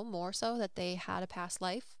animals know more so that they had a past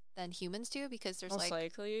life than humans do? Because there's most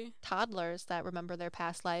likely toddlers that remember their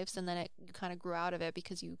past lives, and then you kind of grew out of it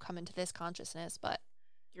because you come into this consciousness, but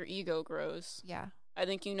your ego grows. Yeah. I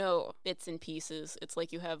think you know bits and pieces. It's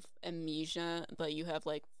like you have amnesia, but you have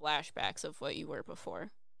like flashbacks of what you were before.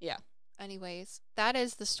 Yeah. Anyways, that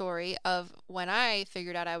is the story of when I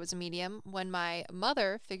figured out I was a medium, when my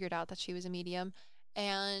mother figured out that she was a medium,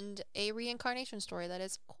 and a reincarnation story that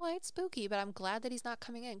is quite spooky, but I'm glad that he's not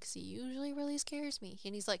coming in because he usually really scares me.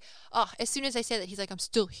 And he's like, oh, as soon as I say that, he's like, I'm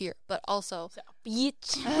still here, but also,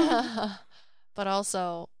 bitch. But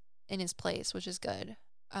also in his place, which is good.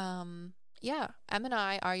 Yeah, Em and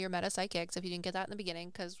I are your meta psychics. If you didn't get that in the beginning,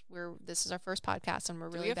 because this is our first podcast and we're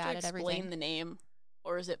really bad at everything. Explain the name,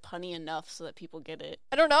 or is it punny enough so that people get it?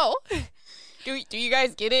 I don't know. Do you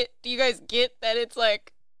guys get it? Do you guys get that it's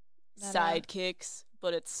like sidekicks,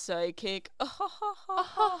 but it's psychic?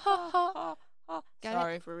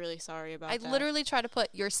 Sorry, we're really sorry about that. I literally try to put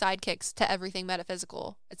your sidekicks to everything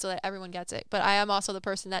metaphysical so that everyone gets it. But I am also the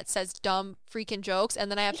person that says dumb freaking jokes, and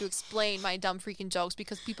then I have to explain my dumb freaking jokes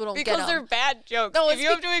because people don't get them. Because they're bad jokes. No, if you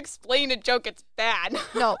have to explain a joke, it's bad.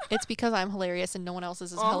 No, it's because I'm hilarious and no one else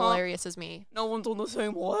is as hilarious as me. No one's on the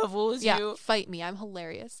same level as you. Yeah, fight me. I'm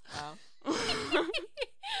hilarious. Wow.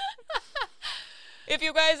 If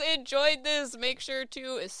you guys enjoyed this, make sure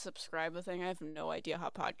to subscribe. I have no idea how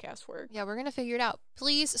podcasts work. Yeah, we're going to figure it out.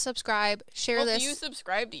 Please subscribe, share this. Do you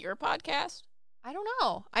subscribe to your podcast? I don't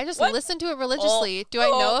know. I just listen to it religiously. Do I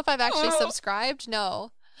know if I've actually subscribed?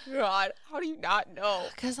 No. God, how do you not know?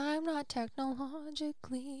 Because I'm not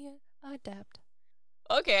technologically adept.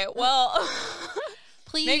 Okay, well,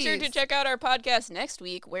 please make sure to check out our podcast next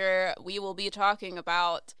week where we will be talking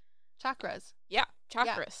about chakras. Yeah,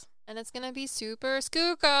 chakras. Yeah. And it's going to be super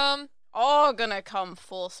skookum. All gonna come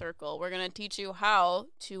full circle. We're gonna teach you how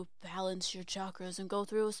to balance your chakras and go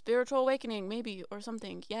through a spiritual awakening, maybe, or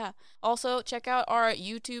something. Yeah. Also, check out our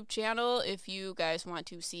YouTube channel if you guys want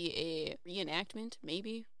to see a reenactment,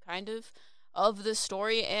 maybe, kind of the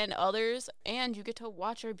story and others, and you get to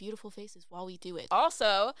watch our beautiful faces while we do it.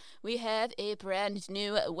 Also, we have a brand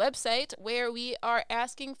new website where we are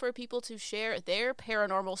asking for people to share their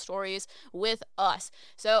paranormal stories with us.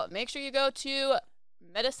 So make sure you go to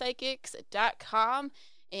metapsychics.com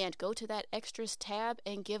and go to that extras tab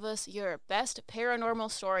and give us your best paranormal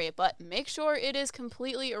story. But make sure it is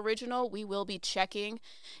completely original. We will be checking,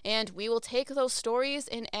 and we will take those stories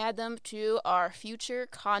and add them to our future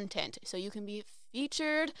content so you can be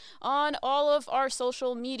featured on all of our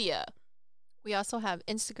social media. We also have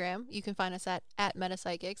Instagram. You can find us at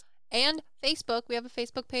metapsychics, and Facebook. We have a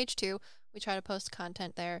Facebook page too. We try to post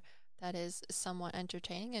content there that is somewhat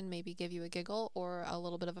entertaining and maybe give you a giggle or a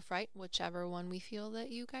little bit of a fright, whichever one we feel that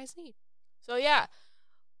you guys need. So yeah,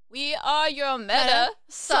 we are your meta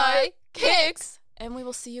psychics, and we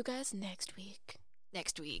will see you guys next week.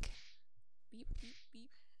 Beep, beep, beep.